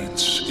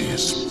 Blades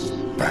is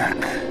back.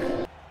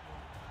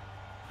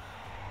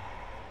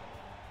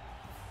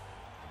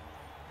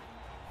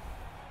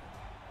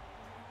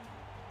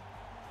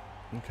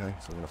 Okay,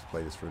 so I'm going to have to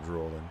play this for a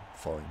draw then.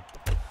 Fine.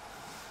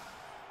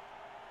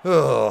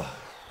 Ugh.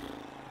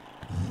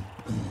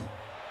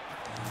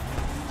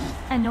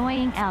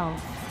 Annoying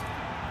elves.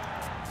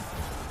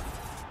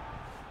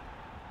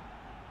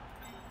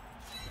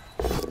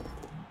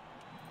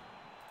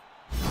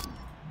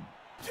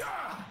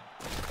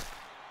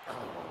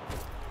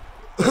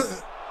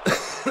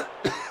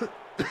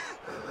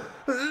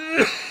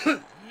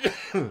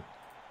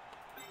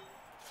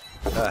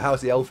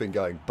 How's the elfin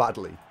going?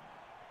 Badly.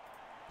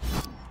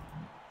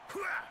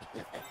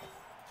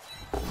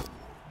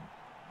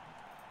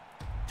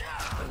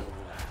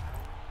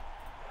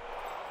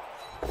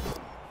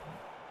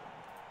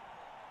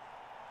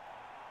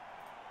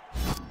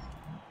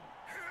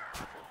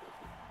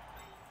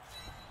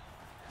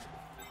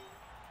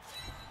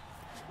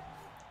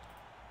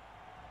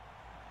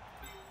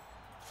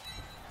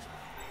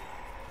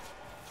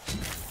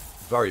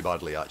 Very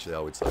badly, actually, I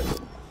would say.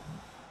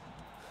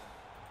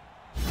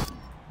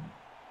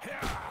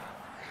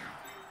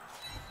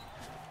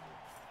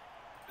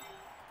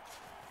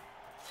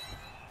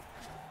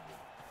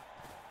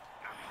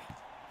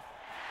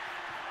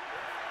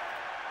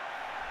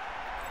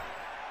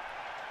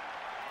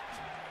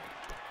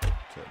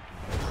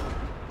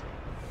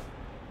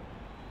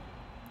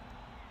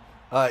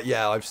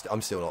 Yeah,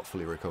 I'm still not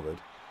fully recovered.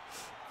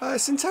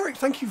 Synteric,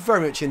 thank you very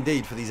much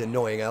indeed for these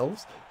annoying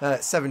elves.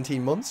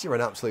 17 months, you're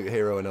an absolute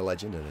hero and a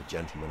legend and a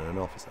gentleman and an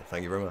officer.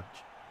 Thank you very much.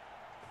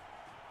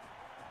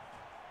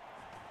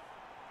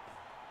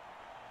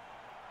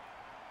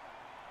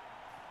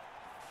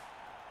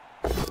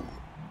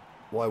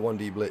 Why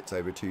 1D blitz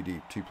over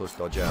 2D, 2+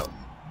 dodge out?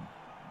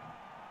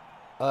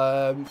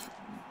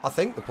 I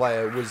think the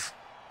player was...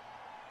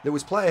 There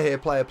was player here,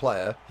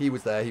 player. He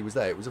was there, he was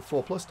there. It was a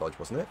 4+ dodge,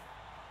 wasn't it?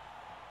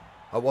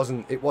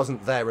 It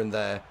wasn't there and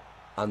there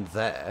and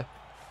there.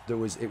 It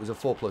was a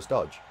 4+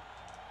 dodge.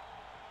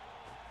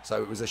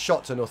 So it was a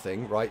shot to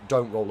nothing, right?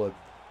 Don't roll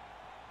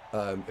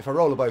a... if I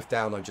roll a both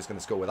down, I'm just going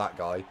to score with that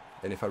guy.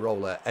 And if I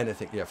roll a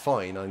anything, yeah,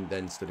 fine, I'm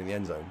then stood in the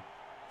end zone.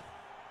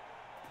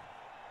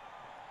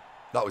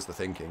 That was the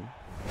thinking.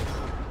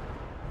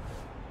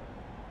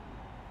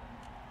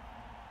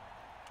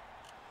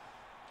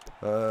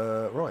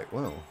 Right,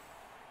 well.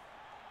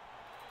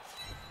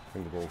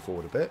 Bring the ball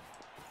forward a bit.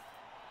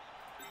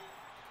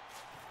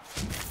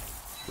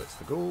 Blitz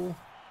the goal.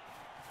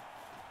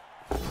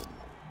 Never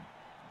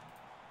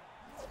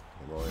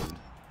mind.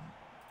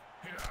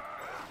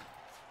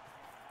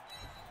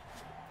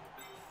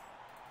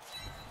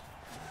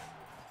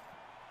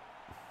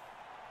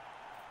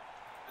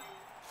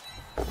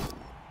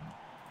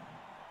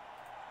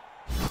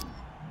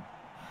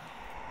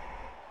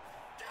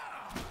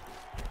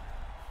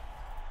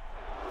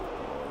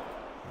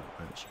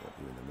 I actually want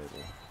you in the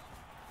middle.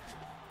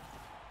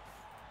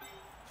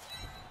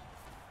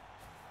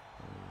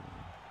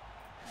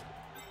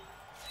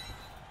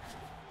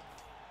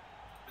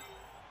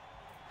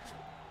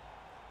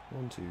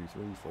 1, 2,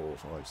 3, 4,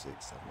 5,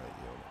 6, 7, 8.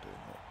 Yeah, I'm not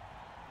doing that.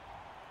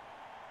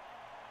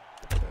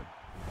 Okay.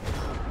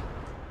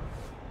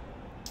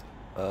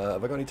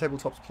 Have I got any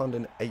tabletops planned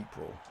in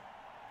April?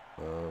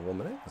 1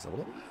 minute. Let's have a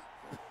look.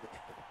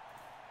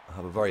 I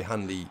have a very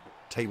handy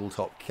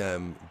tabletop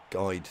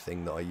guide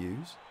thing that I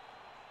use.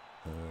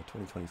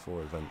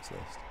 2024 events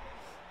list.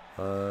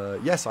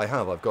 Yes, I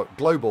have. I've got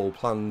Global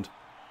planned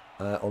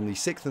on the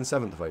 6th and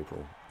 7th of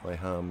April. I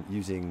am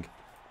using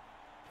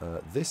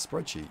this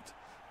spreadsheet,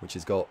 which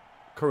has got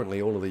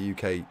currently all of the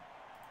UK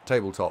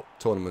tabletop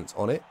tournaments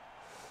on it.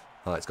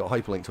 It's got a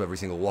hyperlink to every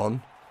single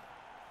one,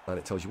 and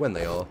it tells you when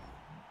they are.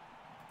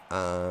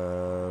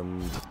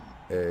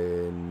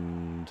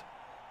 And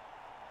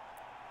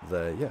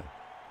there, yeah.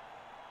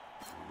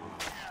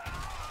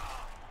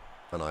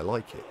 And I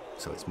like it,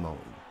 so it's mine.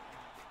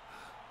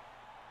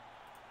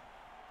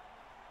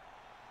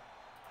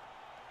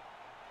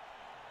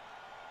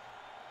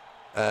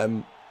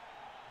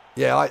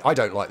 Yeah, I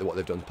don't like what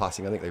they've done to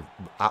passing. I think they've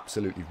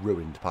absolutely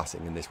ruined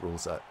passing in this rule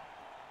set.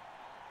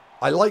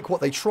 I like what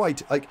they tried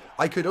to... Like,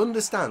 I could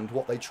understand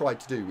what they tried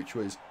to do, which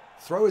was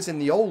throwers in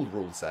the old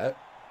rule set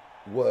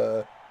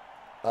were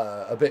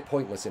a bit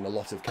pointless in a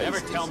lot of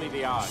cases. Never tell me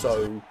the odds.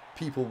 So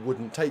people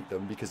wouldn't take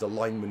them because a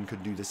lineman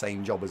could do the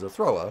same job as a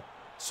thrower.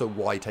 So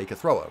why take a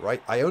thrower,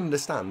 right? I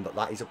understand that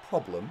that is a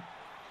problem.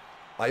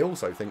 I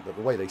also think that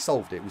the way they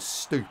solved it was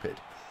stupid.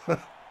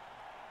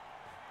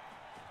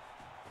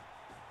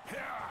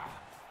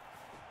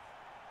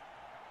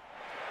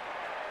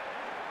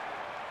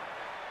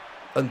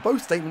 And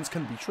both statements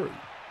can be true.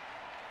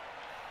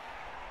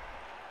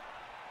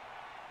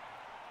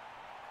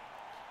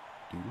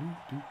 So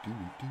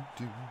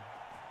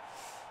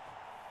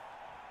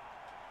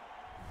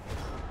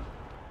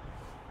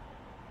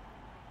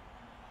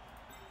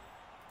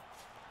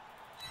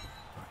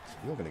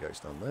you're going to go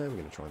stand there. We're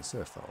going to try and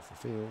surf that off the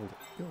field.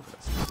 You're going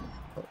to stand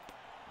up.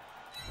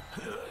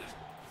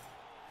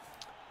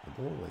 The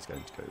ball is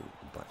going to go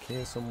back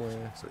here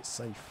somewhere, so it's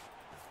safe.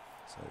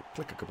 So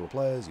click a couple of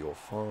players, you're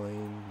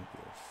fine,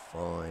 you're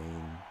fine.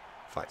 In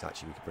fact,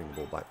 actually, we could bring the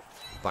ball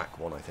back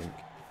one, I think.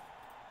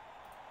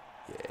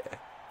 Yeah.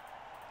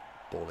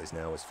 Ball is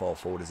now as far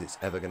forward as it's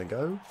ever going to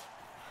go.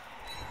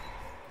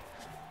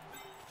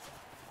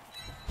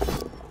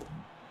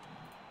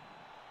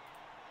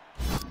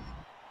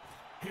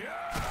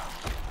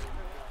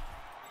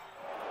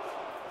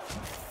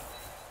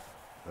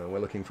 And we're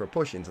looking for a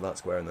push into that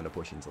square and then a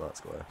push into that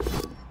square.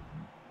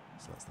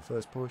 So that's the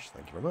first push,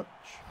 thank you very much.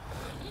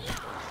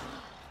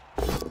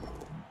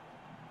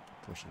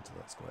 Push into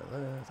that square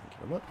there, thank you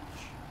very much.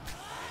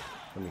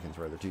 And we can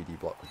throw the 2D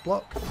block with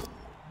block.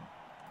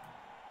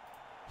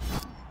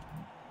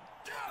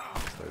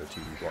 Throw the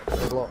 2D block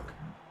with no block.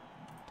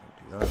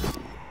 Don't do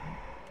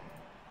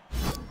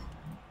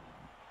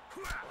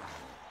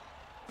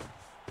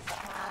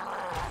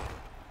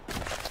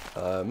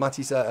that.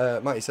 Matty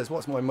says,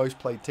 what's my most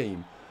played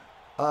team?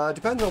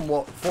 Depends on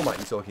what format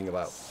you're talking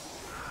about.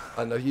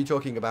 And are you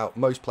talking about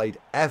most played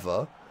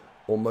ever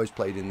or most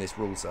played in this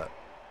rule set?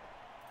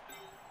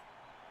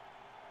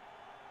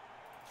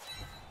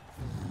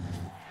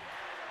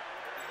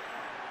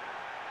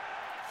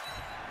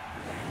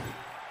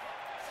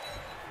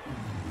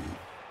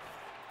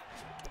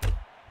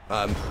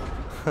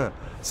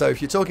 So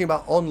if you're talking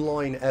about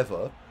online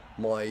ever,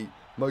 my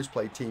most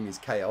played team is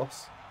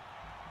Chaos,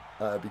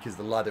 because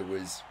the ladder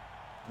was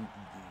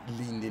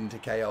leaned into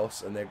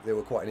Chaos and they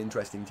were quite an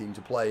interesting team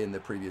to play in the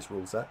previous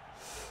rule set.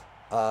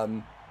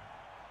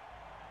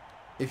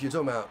 If you're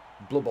talking about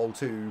Blood Bowl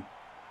 2,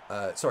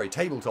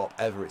 tabletop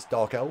ever, it's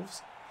Dark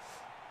Elves.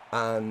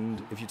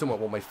 And if you're talking about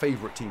what my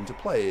favourite team to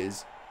play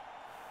is,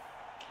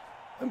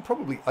 I'm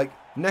probably, like,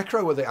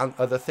 Necro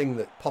are the thing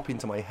that pop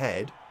into my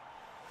head.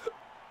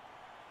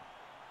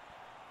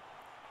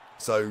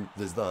 So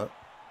there's that.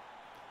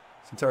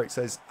 Centeric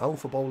says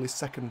Alpha Bowl is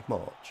 2nd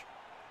March.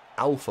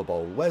 Alpha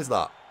Bowl, where's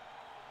that?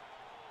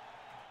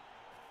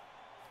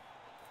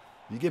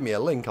 If you give me a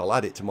link, I'll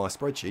add it to my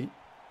spreadsheet.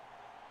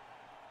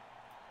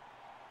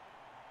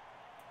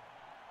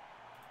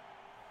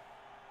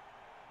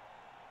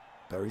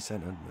 Bury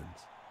St.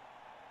 Edmunds.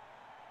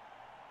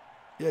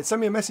 Yeah,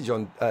 send me a message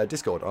on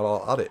Discord and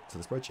I'll add it to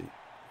the spreadsheet.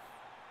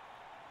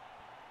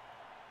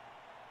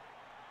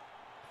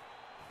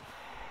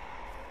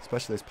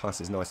 Specialist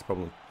pass is nice. The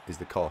problem is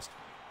the cost.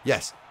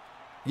 Yes,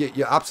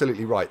 you're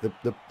absolutely right.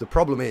 The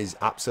problem is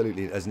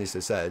absolutely, as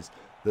Nissa says,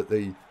 that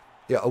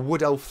a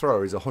Wood Elf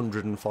thrower is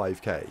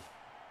 105k.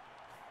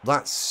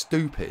 That's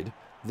stupid.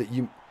 That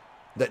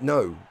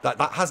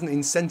hasn't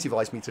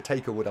incentivized me to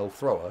take a Wood Elf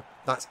thrower.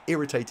 That's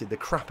irritated the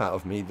crap out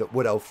of me that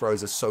Wood Elf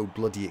throwers are so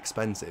bloody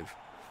expensive.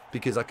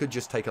 Because I could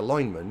just take a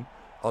lineman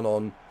and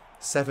on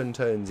 7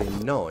 turns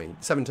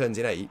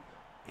in 8,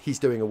 he's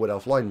doing a Wood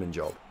Elf lineman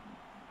job.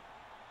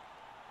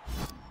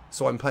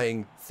 So I'm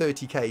paying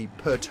 30k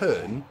per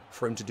turn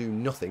for him to do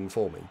nothing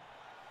for me.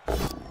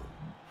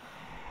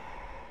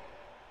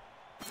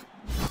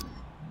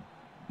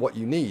 What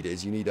you need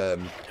is,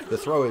 the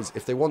throwers,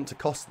 if they want to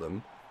cost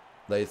them,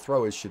 the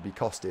throwers should be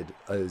costed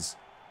as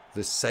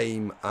the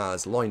same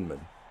as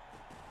linemen.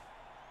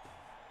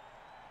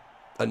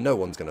 And no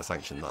one's going to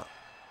sanction that.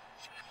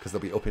 Because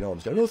they'll be up in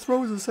arms going, oh,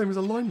 throwers are the same as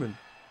a lineman.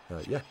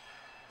 Yeah.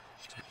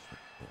 2, 3,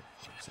 4,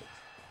 5, 6.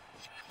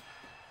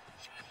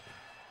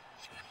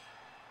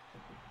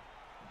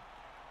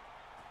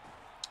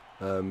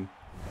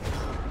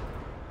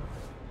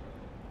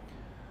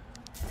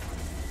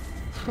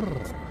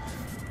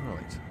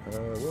 Right,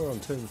 we're on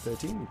turn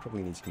 13. We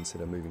probably need to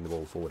consider moving the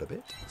ball forward a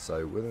bit.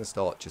 So we're going to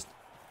start just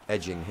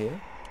edging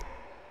here.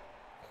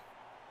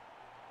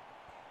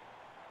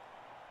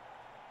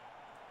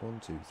 1,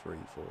 2, 3,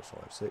 4,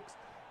 5, 6.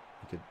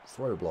 You could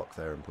throw a block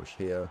there and push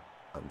here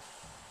and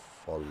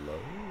follow.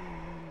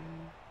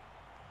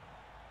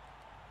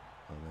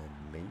 And then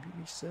maybe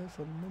we serve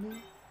for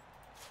mummy.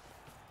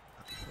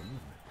 That'd be fun,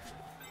 wouldn't it?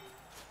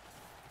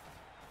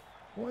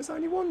 Why is there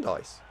only 1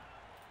 dice?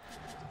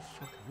 What the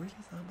fuck, really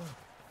is that bad?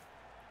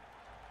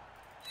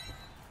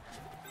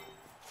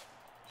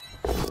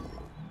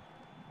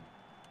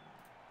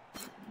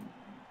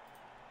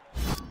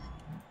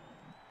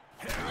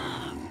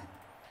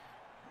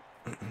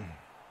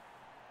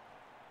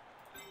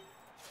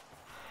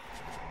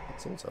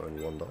 It's also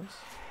only 1 dice.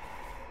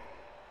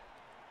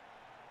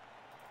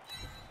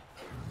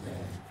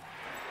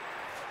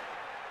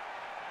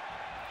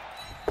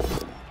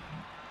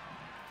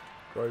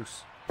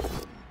 Gross.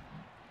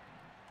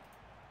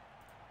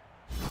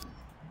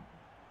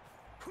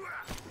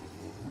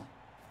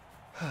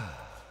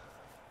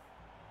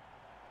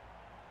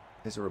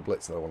 Is there a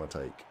blitz that I want to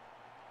take?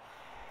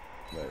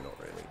 No, not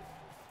really.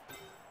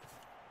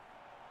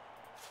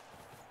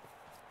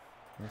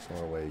 How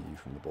far away are you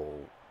from the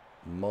ball?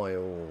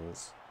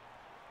 Miles.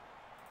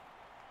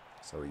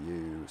 So are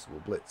you. So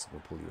we'll blitz and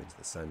we'll pull you into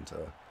the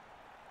centre.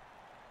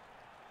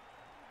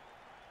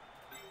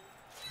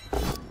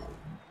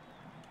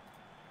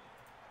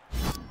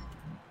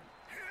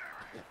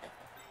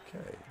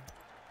 Okay.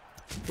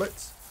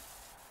 Blitz.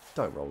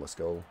 Don't roll a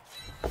skull.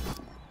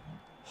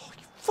 Oh,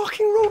 you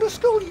fucking rolled a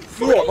skull, you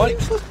fucking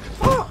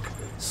fuck!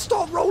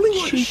 Stop rolling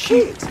like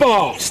shit!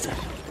 Bastard!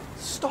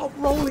 Stop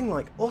rolling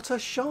like utter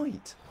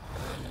shite!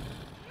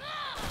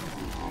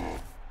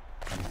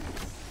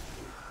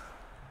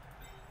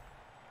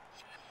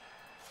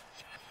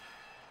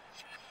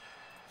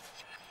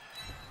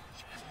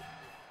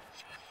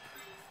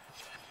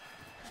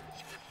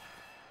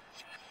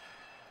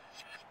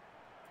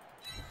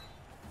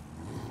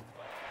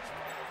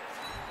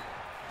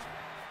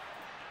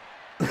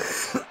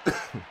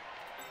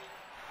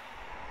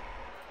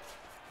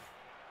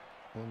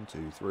 One,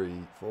 2, 3,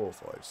 4,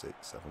 5, 6,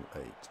 7,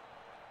 8.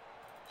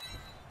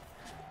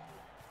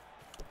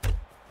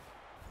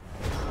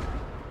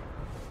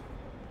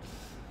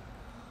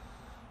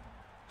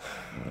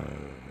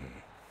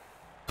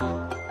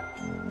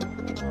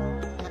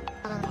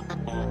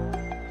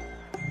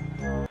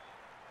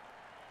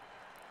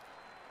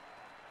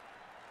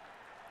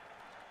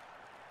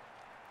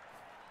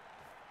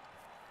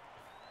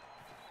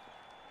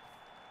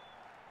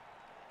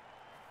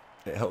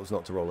 It helps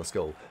not to roll a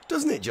skull.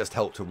 Doesn't it just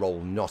help to roll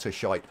not a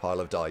shite pile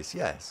of dice?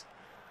 Yes.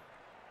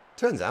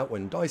 Turns out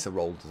when dice are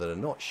rolled that are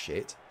not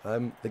shit,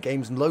 the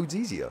game's loads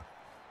easier.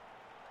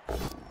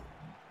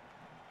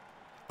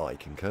 I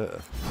concur.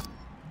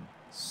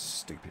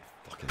 Stupid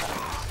fucking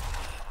dice.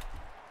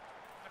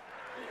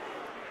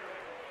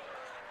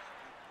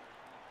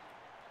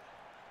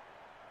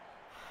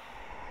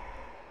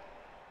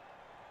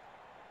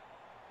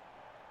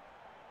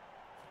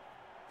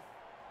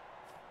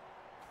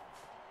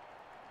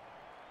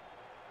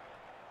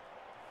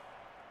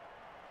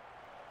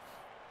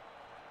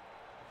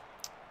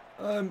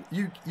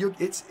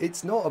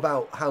 It's not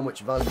about how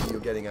much value you're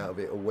getting out of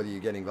it or whether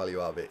you're getting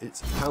value out of it.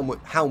 It's how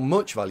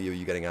much value are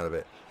you getting out of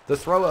it. The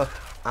thrower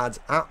adds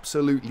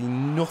absolutely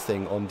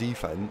nothing on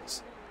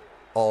defense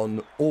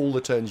on all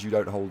the turns you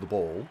don't hold the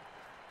ball,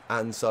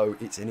 and so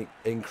it's an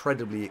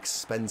incredibly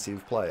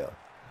expensive player.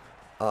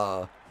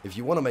 If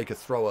you want to make a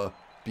thrower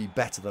be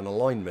better than a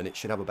lineman, it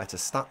should have a better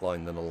stat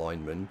line than a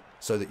lineman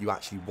so that you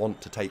actually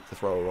want to take the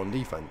thrower on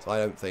defense. I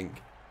don't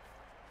think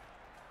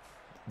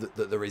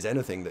that there is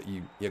anything that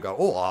you go,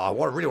 oh, I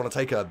really want to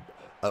take a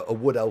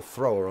wood elf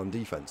thrower on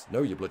defense.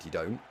 No, you bloody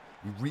don't.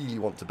 You really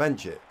want to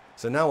bench it.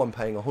 So now I'm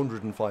paying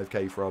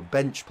 105k for a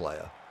bench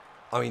player.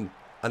 I mean,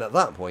 and at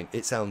that point,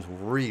 it sounds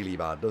really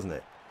bad, doesn't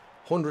it?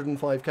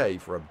 105k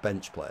for a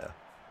bench player.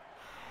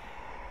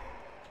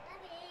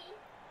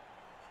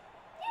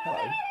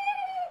 Hello.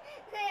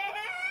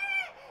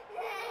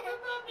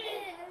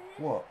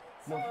 What?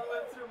 No.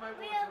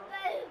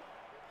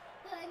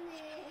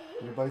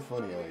 You're both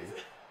funny, are you?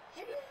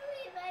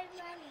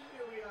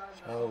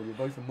 Oh, you're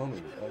both a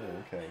mummy. Oh,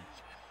 okay.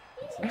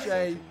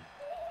 Jay.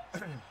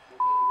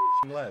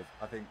 Lev,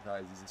 I think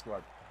that is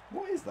described.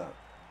 What is that?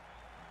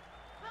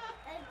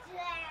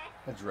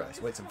 A dress.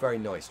 Well, it's a very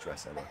nice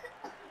dress, Emma.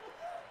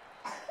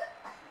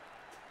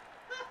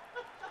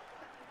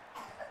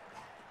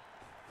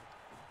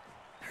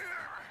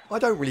 I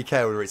don't really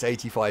care whether it's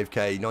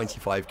 85k,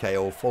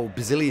 95k or 4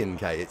 bazillion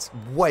k. It's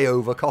way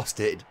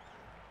overcosted.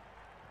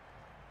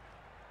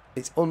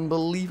 It's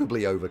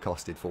unbelievably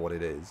overcosted for what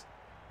it is.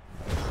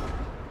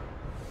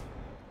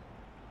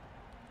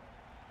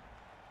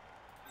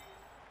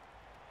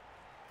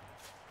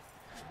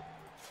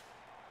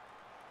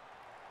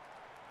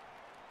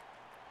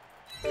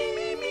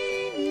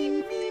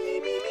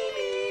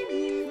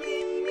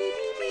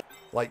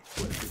 Like,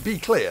 be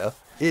clear,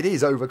 it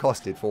is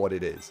overcosted for what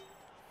it is.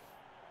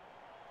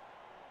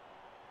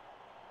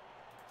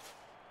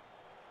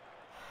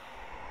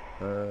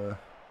 We're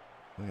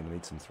going to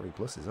need some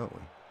 3+s, aren't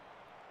we?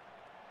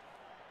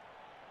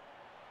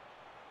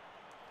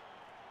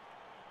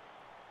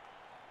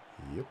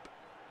 Yep.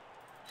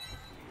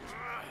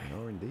 We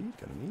are indeed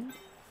going to need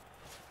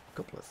a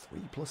couple of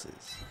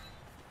 3+s.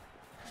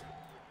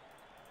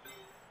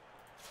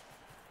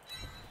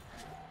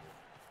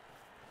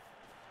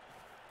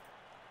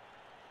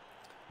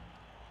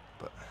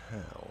 But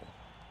how?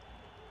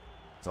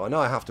 So I know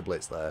I have to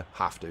blitz there.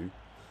 Have to.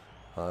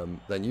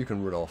 Then you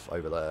can run off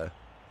over there.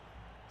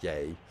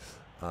 Yay.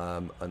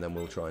 And then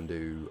we'll try and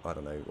do, I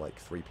don't know,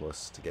 like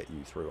 3+ to get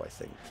you through, I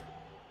think.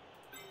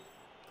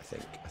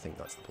 I think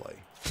that's the play.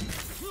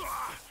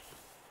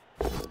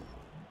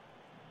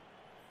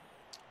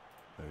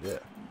 Oh dear.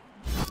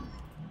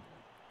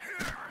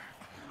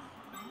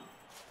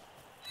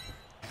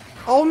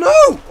 Oh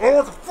no!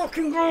 Oh, the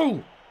fucking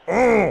goal!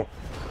 Oh!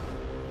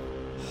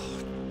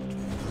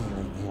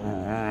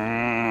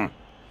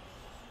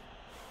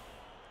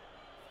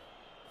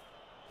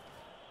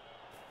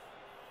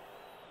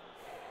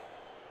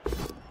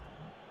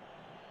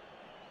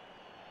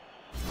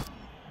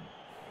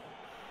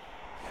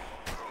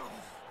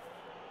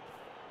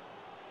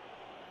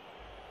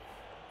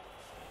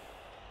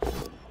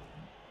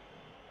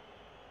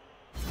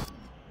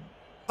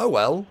 Oh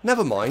well,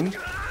 never mind.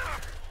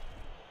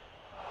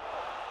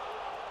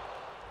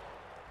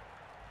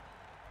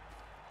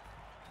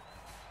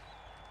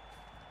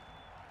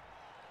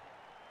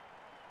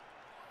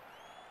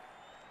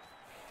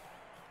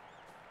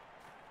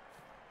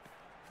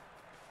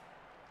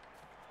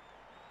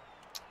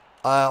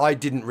 I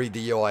didn't read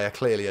the UI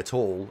clearly at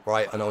all,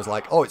 right? And I was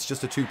like, oh, it's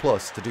just a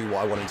 2+ to do what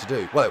I wanted to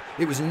do. Well,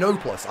 it was no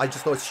plus. I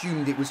just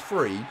assumed it was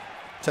free.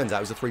 Turns out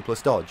it was a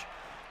 3+ dodge.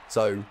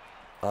 So,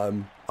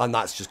 and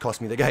that's just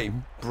cost me the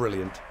game.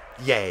 Brilliant.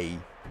 Yay.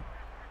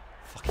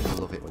 Fucking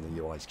love it when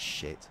the UI's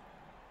shit.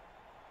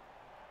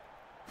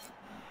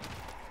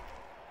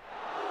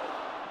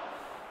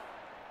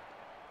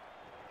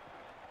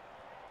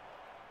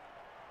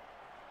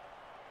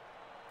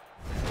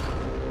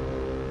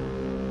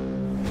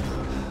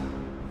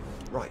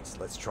 Right,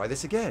 let's try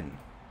this again.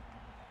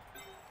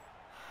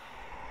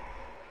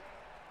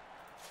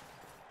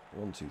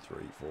 1, 2, 3,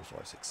 4,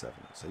 5, 6, 7.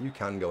 So you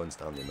can go and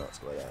stand in that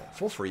square there.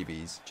 For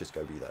freebies, just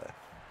go be there.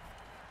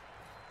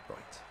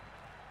 Right.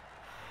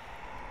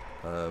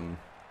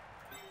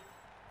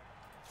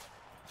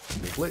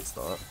 We'll blitz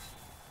that.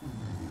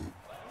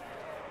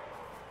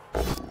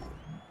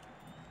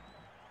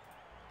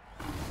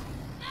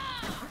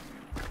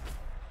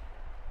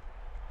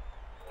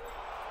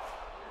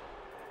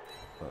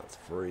 That's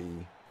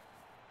free.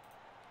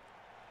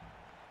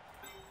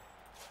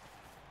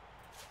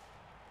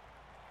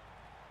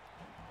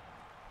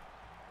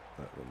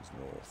 That runs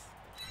north.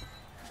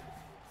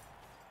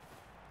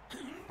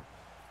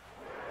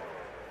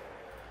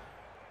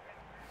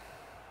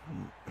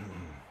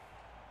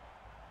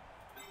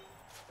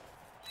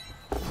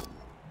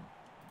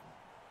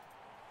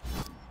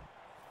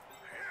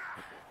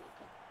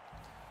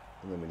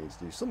 And then we need to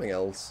do something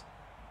else,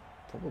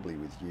 probably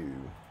with you.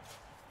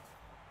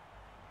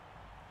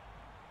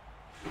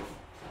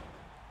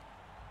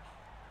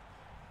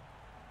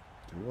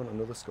 Do we want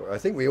another score? I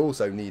think we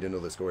also need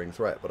another scoring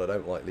threat, but I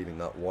don't like leaving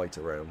that white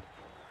around.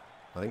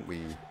 I think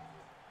we're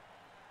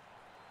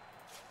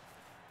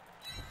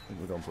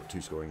going to put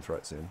 2 scoring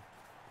threats in.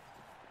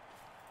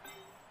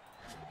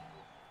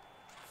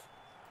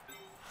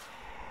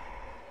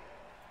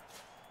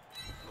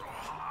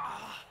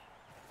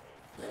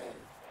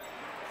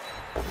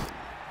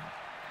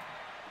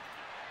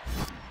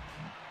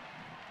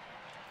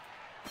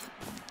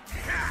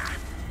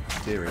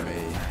 Deary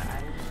me.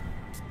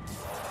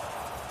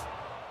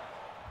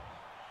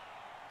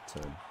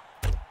 Turn.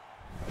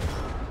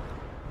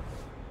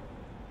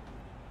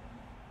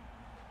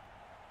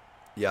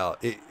 Yeah,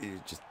 it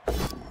just...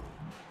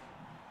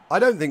 I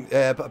don't think...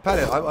 I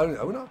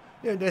would not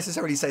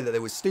necessarily say that they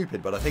were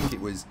stupid, but I think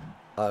it was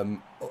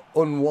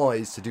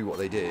unwise to do what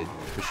they did,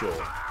 for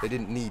sure. They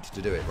didn't need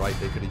to do it, right?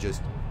 They could have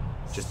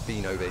just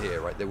been over here,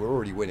 right? They were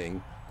already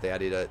winning. They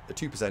added a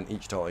 2%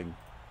 each time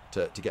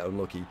to get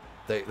unlucky.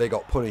 They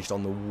got punished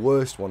on the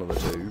worst one of the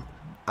 2,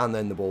 and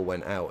then the ball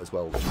went out as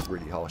well, which was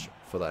really harsh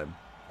for them.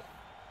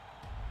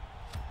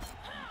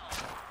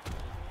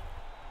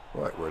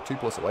 Right, we're a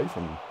 2+ away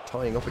from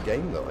tying up a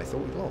game that I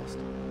thought we'd lost.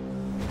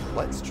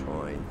 Let's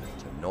try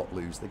to not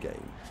lose the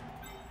game.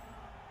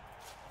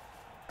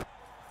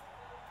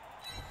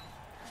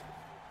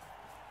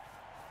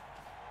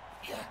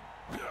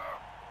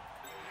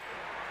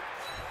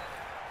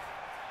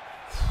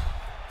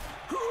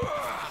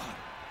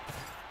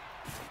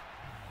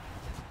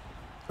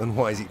 And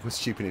why is he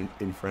stupid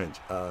in French?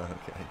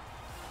 Okay.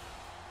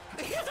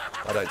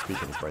 I don't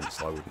speak any French,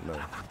 so I wouldn't know.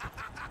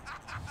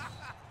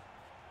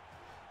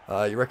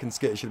 You reckon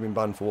Skitter should have been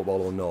banned for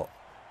football or not?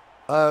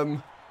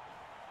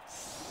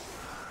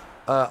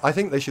 I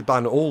think they should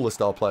ban all the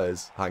star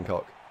players,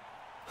 Hancock.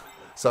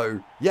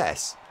 So,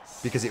 yes,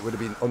 because it would have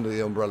been under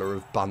the umbrella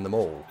of ban them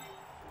all.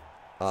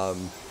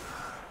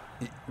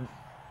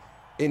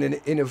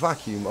 In a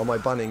vacuum, am I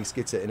banning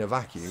Skitter in a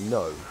vacuum?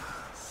 No.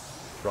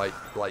 Right,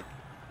 like,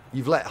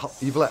 you've let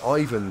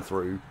Ivan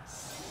through,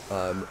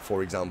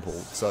 for example,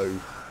 so,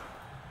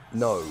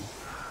 no.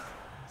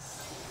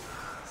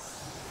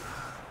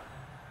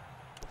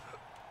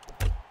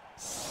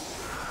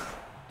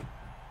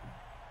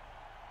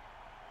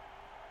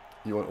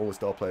 You want all the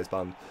star players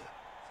banned?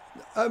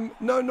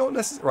 No, not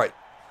necessarily. Right.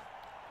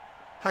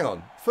 Hang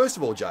on. First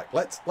of all, Jack,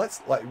 let's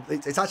like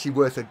it's actually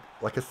worth a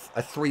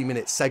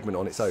 3-minute segment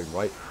on its own,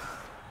 right?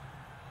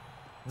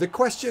 The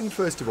question,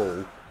 first of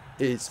all,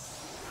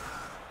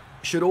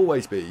 should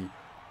always be,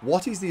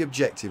 what is the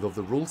objective of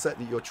the rule set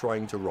that you're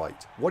trying to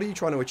write? What are you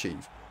trying to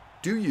achieve?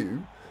 Do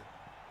you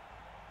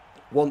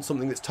want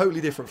something that's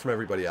totally different from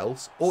everybody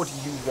else, or do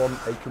you want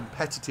a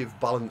competitive,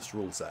 balanced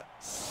rule set?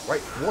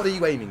 Right? What are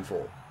you aiming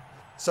for?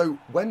 So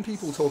when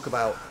people talk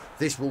about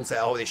this rule set,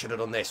 oh, they should have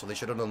done this or they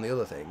should have done the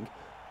other thing,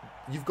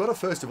 you've got to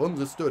first have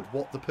understood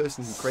what the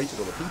person who created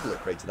or the people that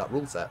created that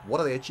rule set,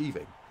 what are they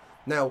achieving?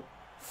 Now,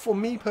 for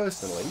me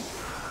personally,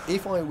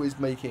 if I was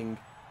making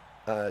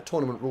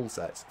tournament rule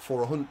sets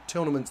for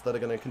tournaments that are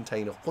going to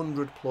contain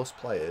 100+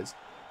 players,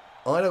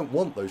 I don't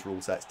want those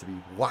rule sets to be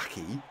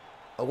wacky.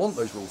 I want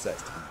those rule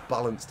sets to be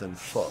balanced and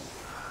fun.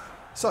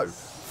 So,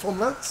 from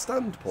that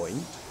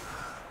standpoint,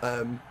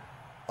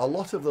 a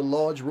lot of the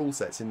large rule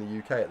sets in the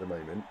UK at the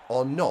moment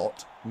are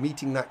not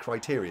meeting that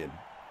criterion.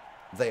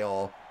 They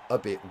are a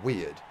bit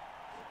weird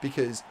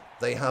because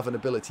they have an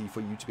ability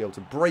for you to be able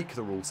to break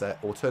the rule set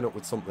or turn up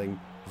with something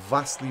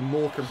vastly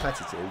more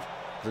competitive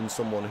than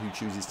someone who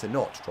chooses to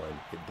not try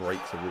and break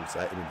the rule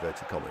set in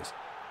inverted commas.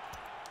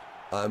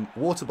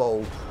 Water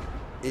Bowl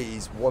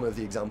is one of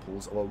the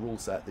examples of a rule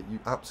set that you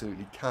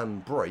absolutely can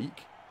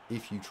break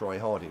if you try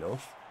hard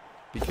enough,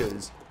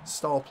 because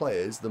star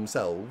players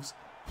themselves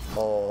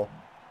are,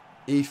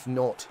 if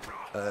not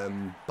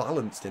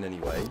balanced in any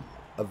way,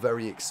 a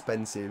very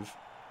expensive,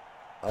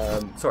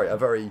 a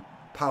very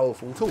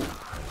powerful tool.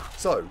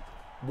 So,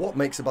 what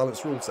makes a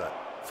balanced rule set?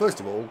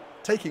 First of all,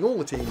 taking all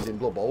the teams in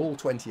Blood Bowl, all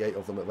 28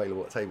 of them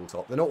available at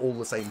tabletop, they're not all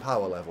the same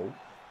power level,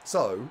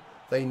 so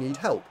they need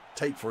help.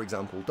 Take, for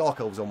example,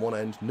 Dark Elves on one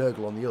end,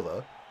 Nurgle on the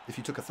other. If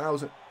you took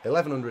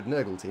 1,100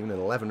 Nurgle team and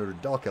an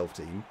 1,100 Dark Elf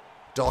team,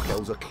 Dark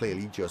Elves are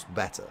clearly just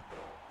better.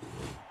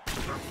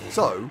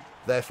 So,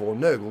 therefore,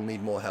 Nurgle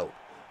need more help.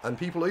 And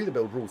people either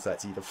build rule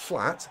sets either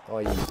flat,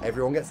 i.e.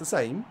 everyone gets the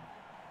same,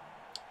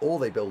 or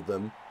they build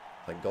them,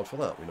 thank God for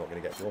that, we're not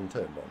going to get one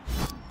turned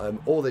on,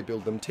 or they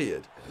build them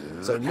tiered.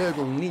 So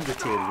Nurgle need a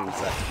tiered rule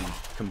set to be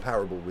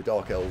comparable with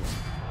Dark Elves.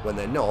 When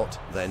they're not,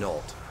 they're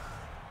not.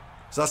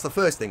 So that's the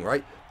first thing,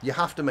 right? You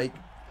have to make,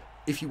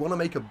 if you want to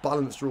make a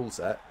balanced rule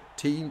set,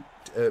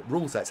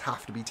 rule sets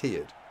have to be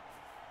tiered.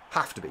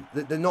 Have to be.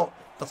 They're not,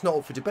 that's not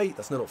up for debate,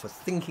 that's not up for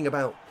thinking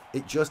about,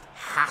 it just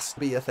has to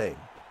be a thing.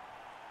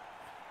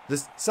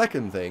 The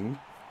second thing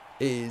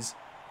is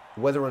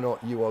whether or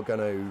not you are going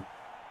to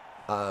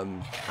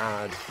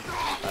add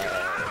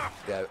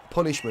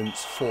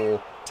punishments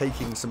for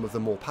taking some of the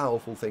more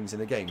powerful things in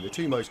the game. The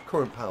two most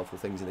current powerful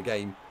things in the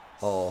game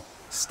are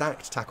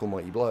stacked Tackle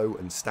Mighty Blow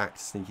and stacked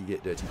Sneaky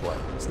Git Dirty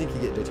Player. Sneaky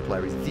Git Dirty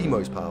Player is the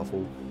most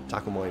powerful,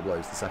 Tackle Mighty Blow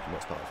is the second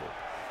most powerful.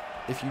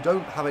 If you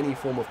don't have any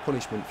form of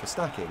punishment for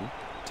stacking,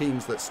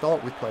 teams that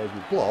start with players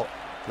with block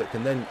that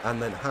can then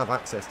have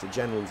access to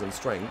generals and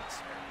strengths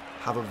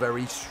have a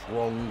very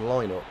strong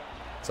lineup.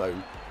 So,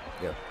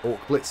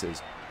 Orc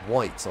Blitzers,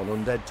 Whites on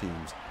Undead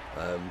teams,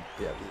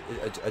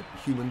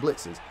 Human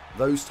Blitzers.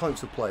 Those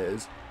types of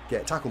players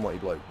get Tackle Mighty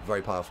Blow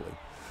very powerfully.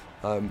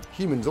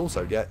 Humans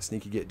also get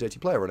Sneaky Git Dirty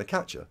Player and a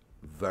Catcher.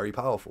 Very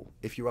powerful.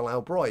 If you allow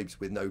bribes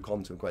with no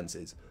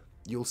consequences,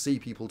 you'll see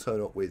people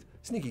turn up with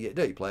Sneaky Git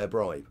Dirty Player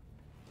bribe.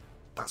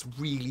 That's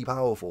really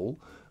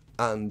powerful,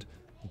 and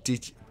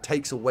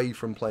takes away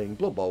from playing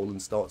Blood Bowl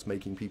and starts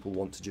making people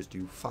want to just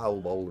do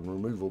Foul Bowl and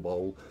Removal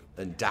Bowl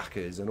and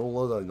Dackers and all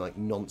other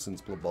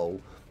nonsense Blood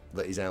Bowl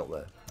that is out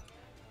there.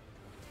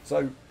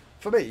 So,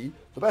 for me,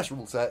 the best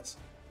rule sets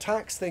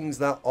tax things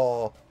that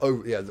are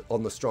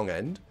on the strong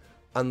end,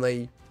 and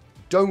they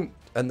don't,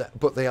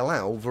 but they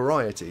allow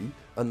variety,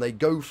 and they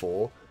go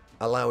for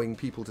allowing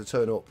people to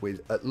turn up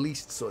with at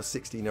least sort of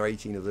 16 or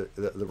 18 of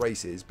the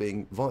races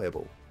being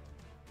viable.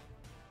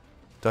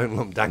 Don't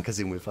lump Dankers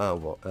in with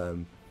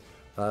Foulbot.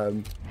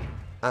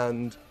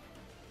 And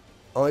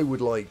I would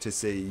like to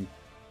see...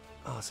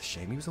 Oh, it's a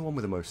shame. He was the one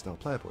with the most star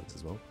player points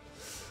as well.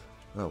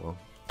 Oh, well.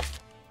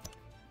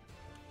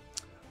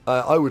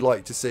 I would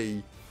like to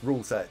see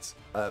rule sets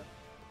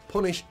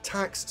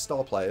tax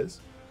star players.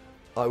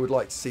 I would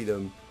like to see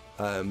them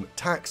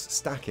tax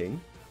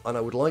stacking. And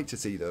I would like to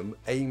see them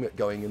aim at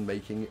going and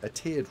making a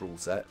tiered rule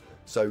set.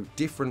 So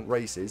different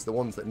races, the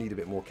ones that need a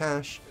bit more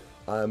cash,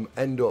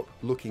 end up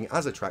looking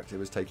as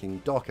attractive as taking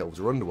Dark Elves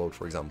or Underworld,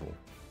 for example.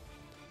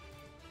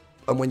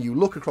 And when you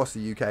look across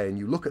the UK and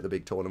you look at the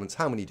big tournaments,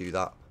 how many do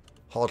that?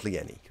 Hardly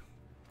any.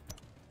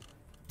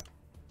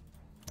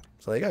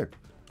 So there you go.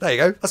 There you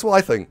go. That's what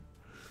I think.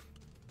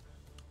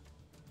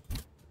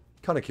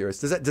 Kind of curious.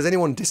 Does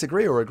anyone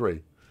disagree or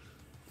agree?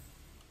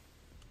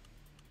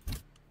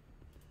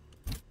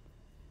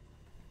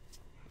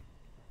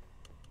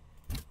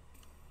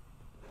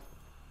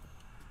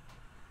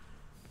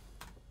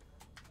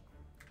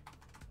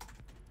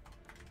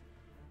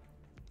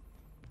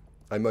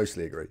 I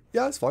mostly agree.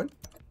 Yeah, that's fine.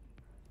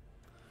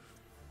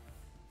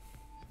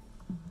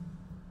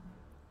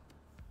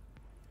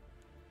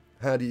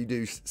 How do you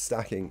do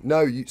stacking?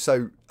 No,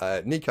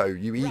 Nico,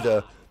 you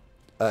either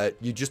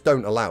you just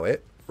don't allow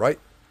it, right?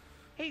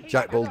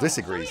 Jack Bull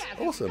disagrees.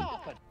 Awesome.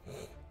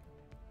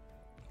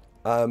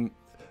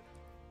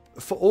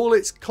 For all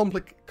its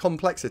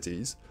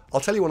complexities,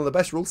 I'll tell you one of the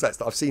best rule sets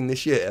that I've seen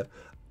this year,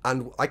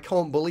 and I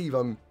can't believe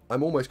I'm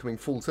almost coming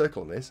full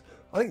circle on this.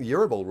 I think the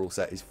Euro Bowl rule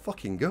set is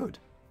fucking good.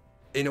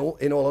 In all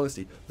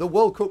honesty, the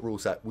World Cup rule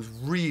set was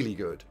really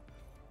good.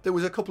 There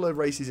was a couple of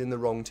races in the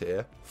wrong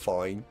tier,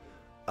 fine.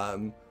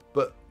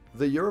 But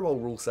the Euro Bowl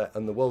rule set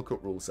and the World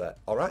Cup rule set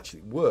are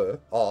were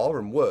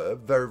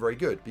very, very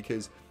good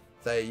because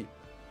they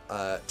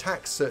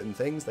taxed certain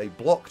things, they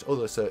blocked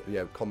other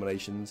certain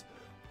combinations,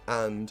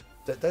 and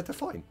they're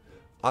fine.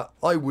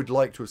 I would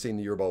like to have seen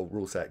the Euro Bowl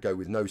rule set go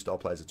with no star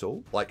players at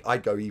all. Like,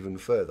 I'd go even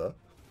further.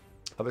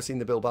 Have I seen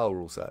the Bilbao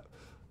rule set?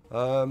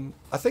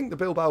 I think the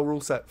Bilbao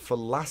rule set for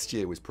last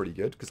year was pretty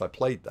good because I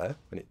played there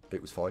and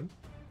it was fine.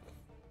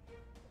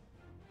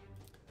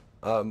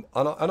 And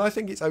I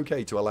think it's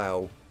okay to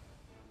allow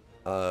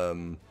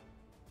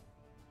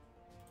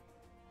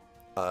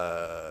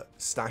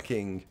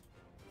stacking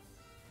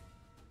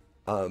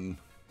to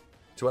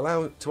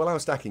allow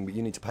stacking, but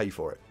you need to pay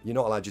for it. You're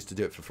not allowed just to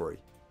do it for free.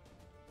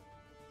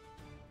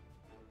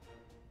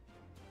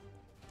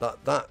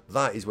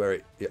 That is where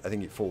I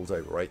think it falls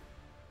over, right?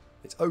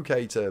 It's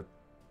okay to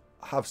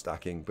have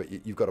stacking, but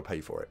you've got to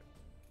pay for it.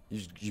 You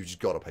just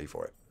got to pay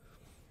for it.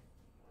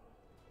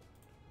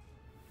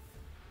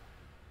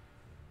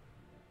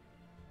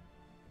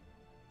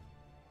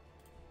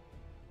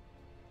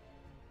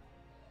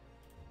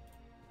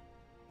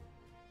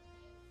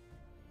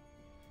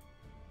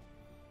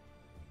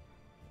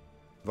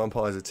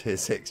 Vampires are tier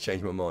 6.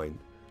 Changed my mind.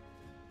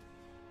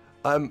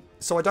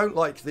 So I don't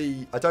like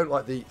the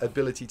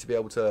ability to be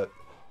able to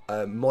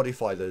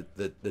modify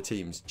the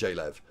teams,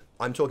 JLev.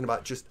 I'm talking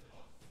about just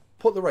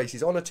put the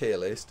races on a tier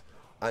list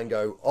and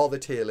go,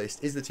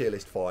 is the tier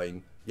list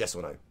fine? Yes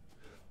or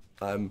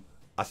no?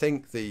 I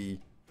think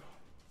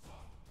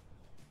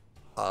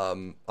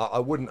I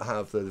wouldn't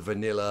have the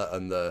vanilla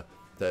and the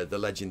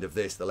legend of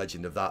this, the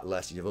legend of that,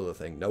 legend of other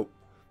thing. Nope.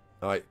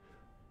 All right.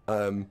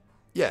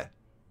 Yeah.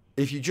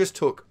 If you just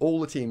took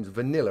all the teams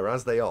vanilla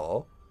as they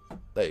are,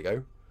 there you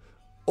go.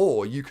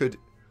 Or you could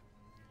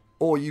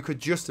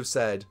just have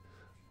said,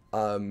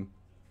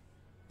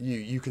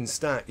 you can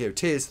stack,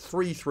 tiers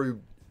 3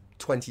 through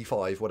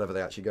 25, whatever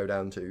they actually go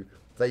down to,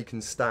 they can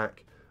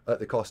stack at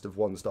the cost of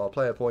 1 star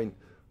player point,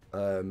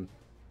 1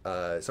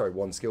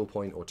 skill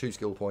point or 2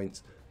 skill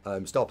points.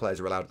 Star players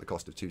are allowed at the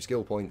cost of 2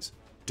 skill points.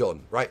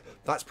 Done, right?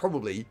 That's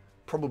probably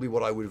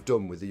what I would have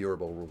done with the Euro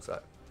Bowl rule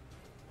set.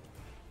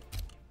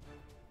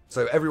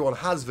 So everyone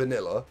has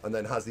vanilla and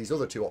then has these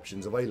other 2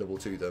 options available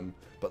to them,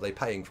 but they're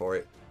paying for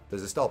it.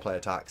 There's a star player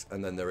tax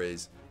and then there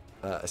is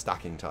a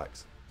stacking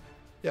tax.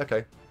 Yeah,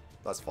 okay.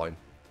 That's fine.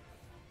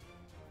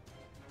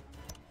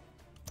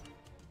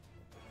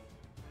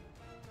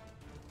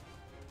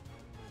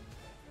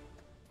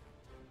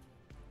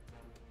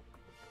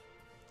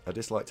 I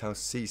disliked how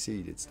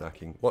CC did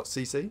stacking. What,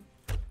 CC?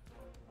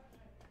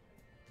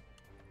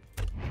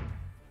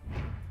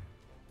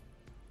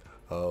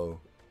 Oh,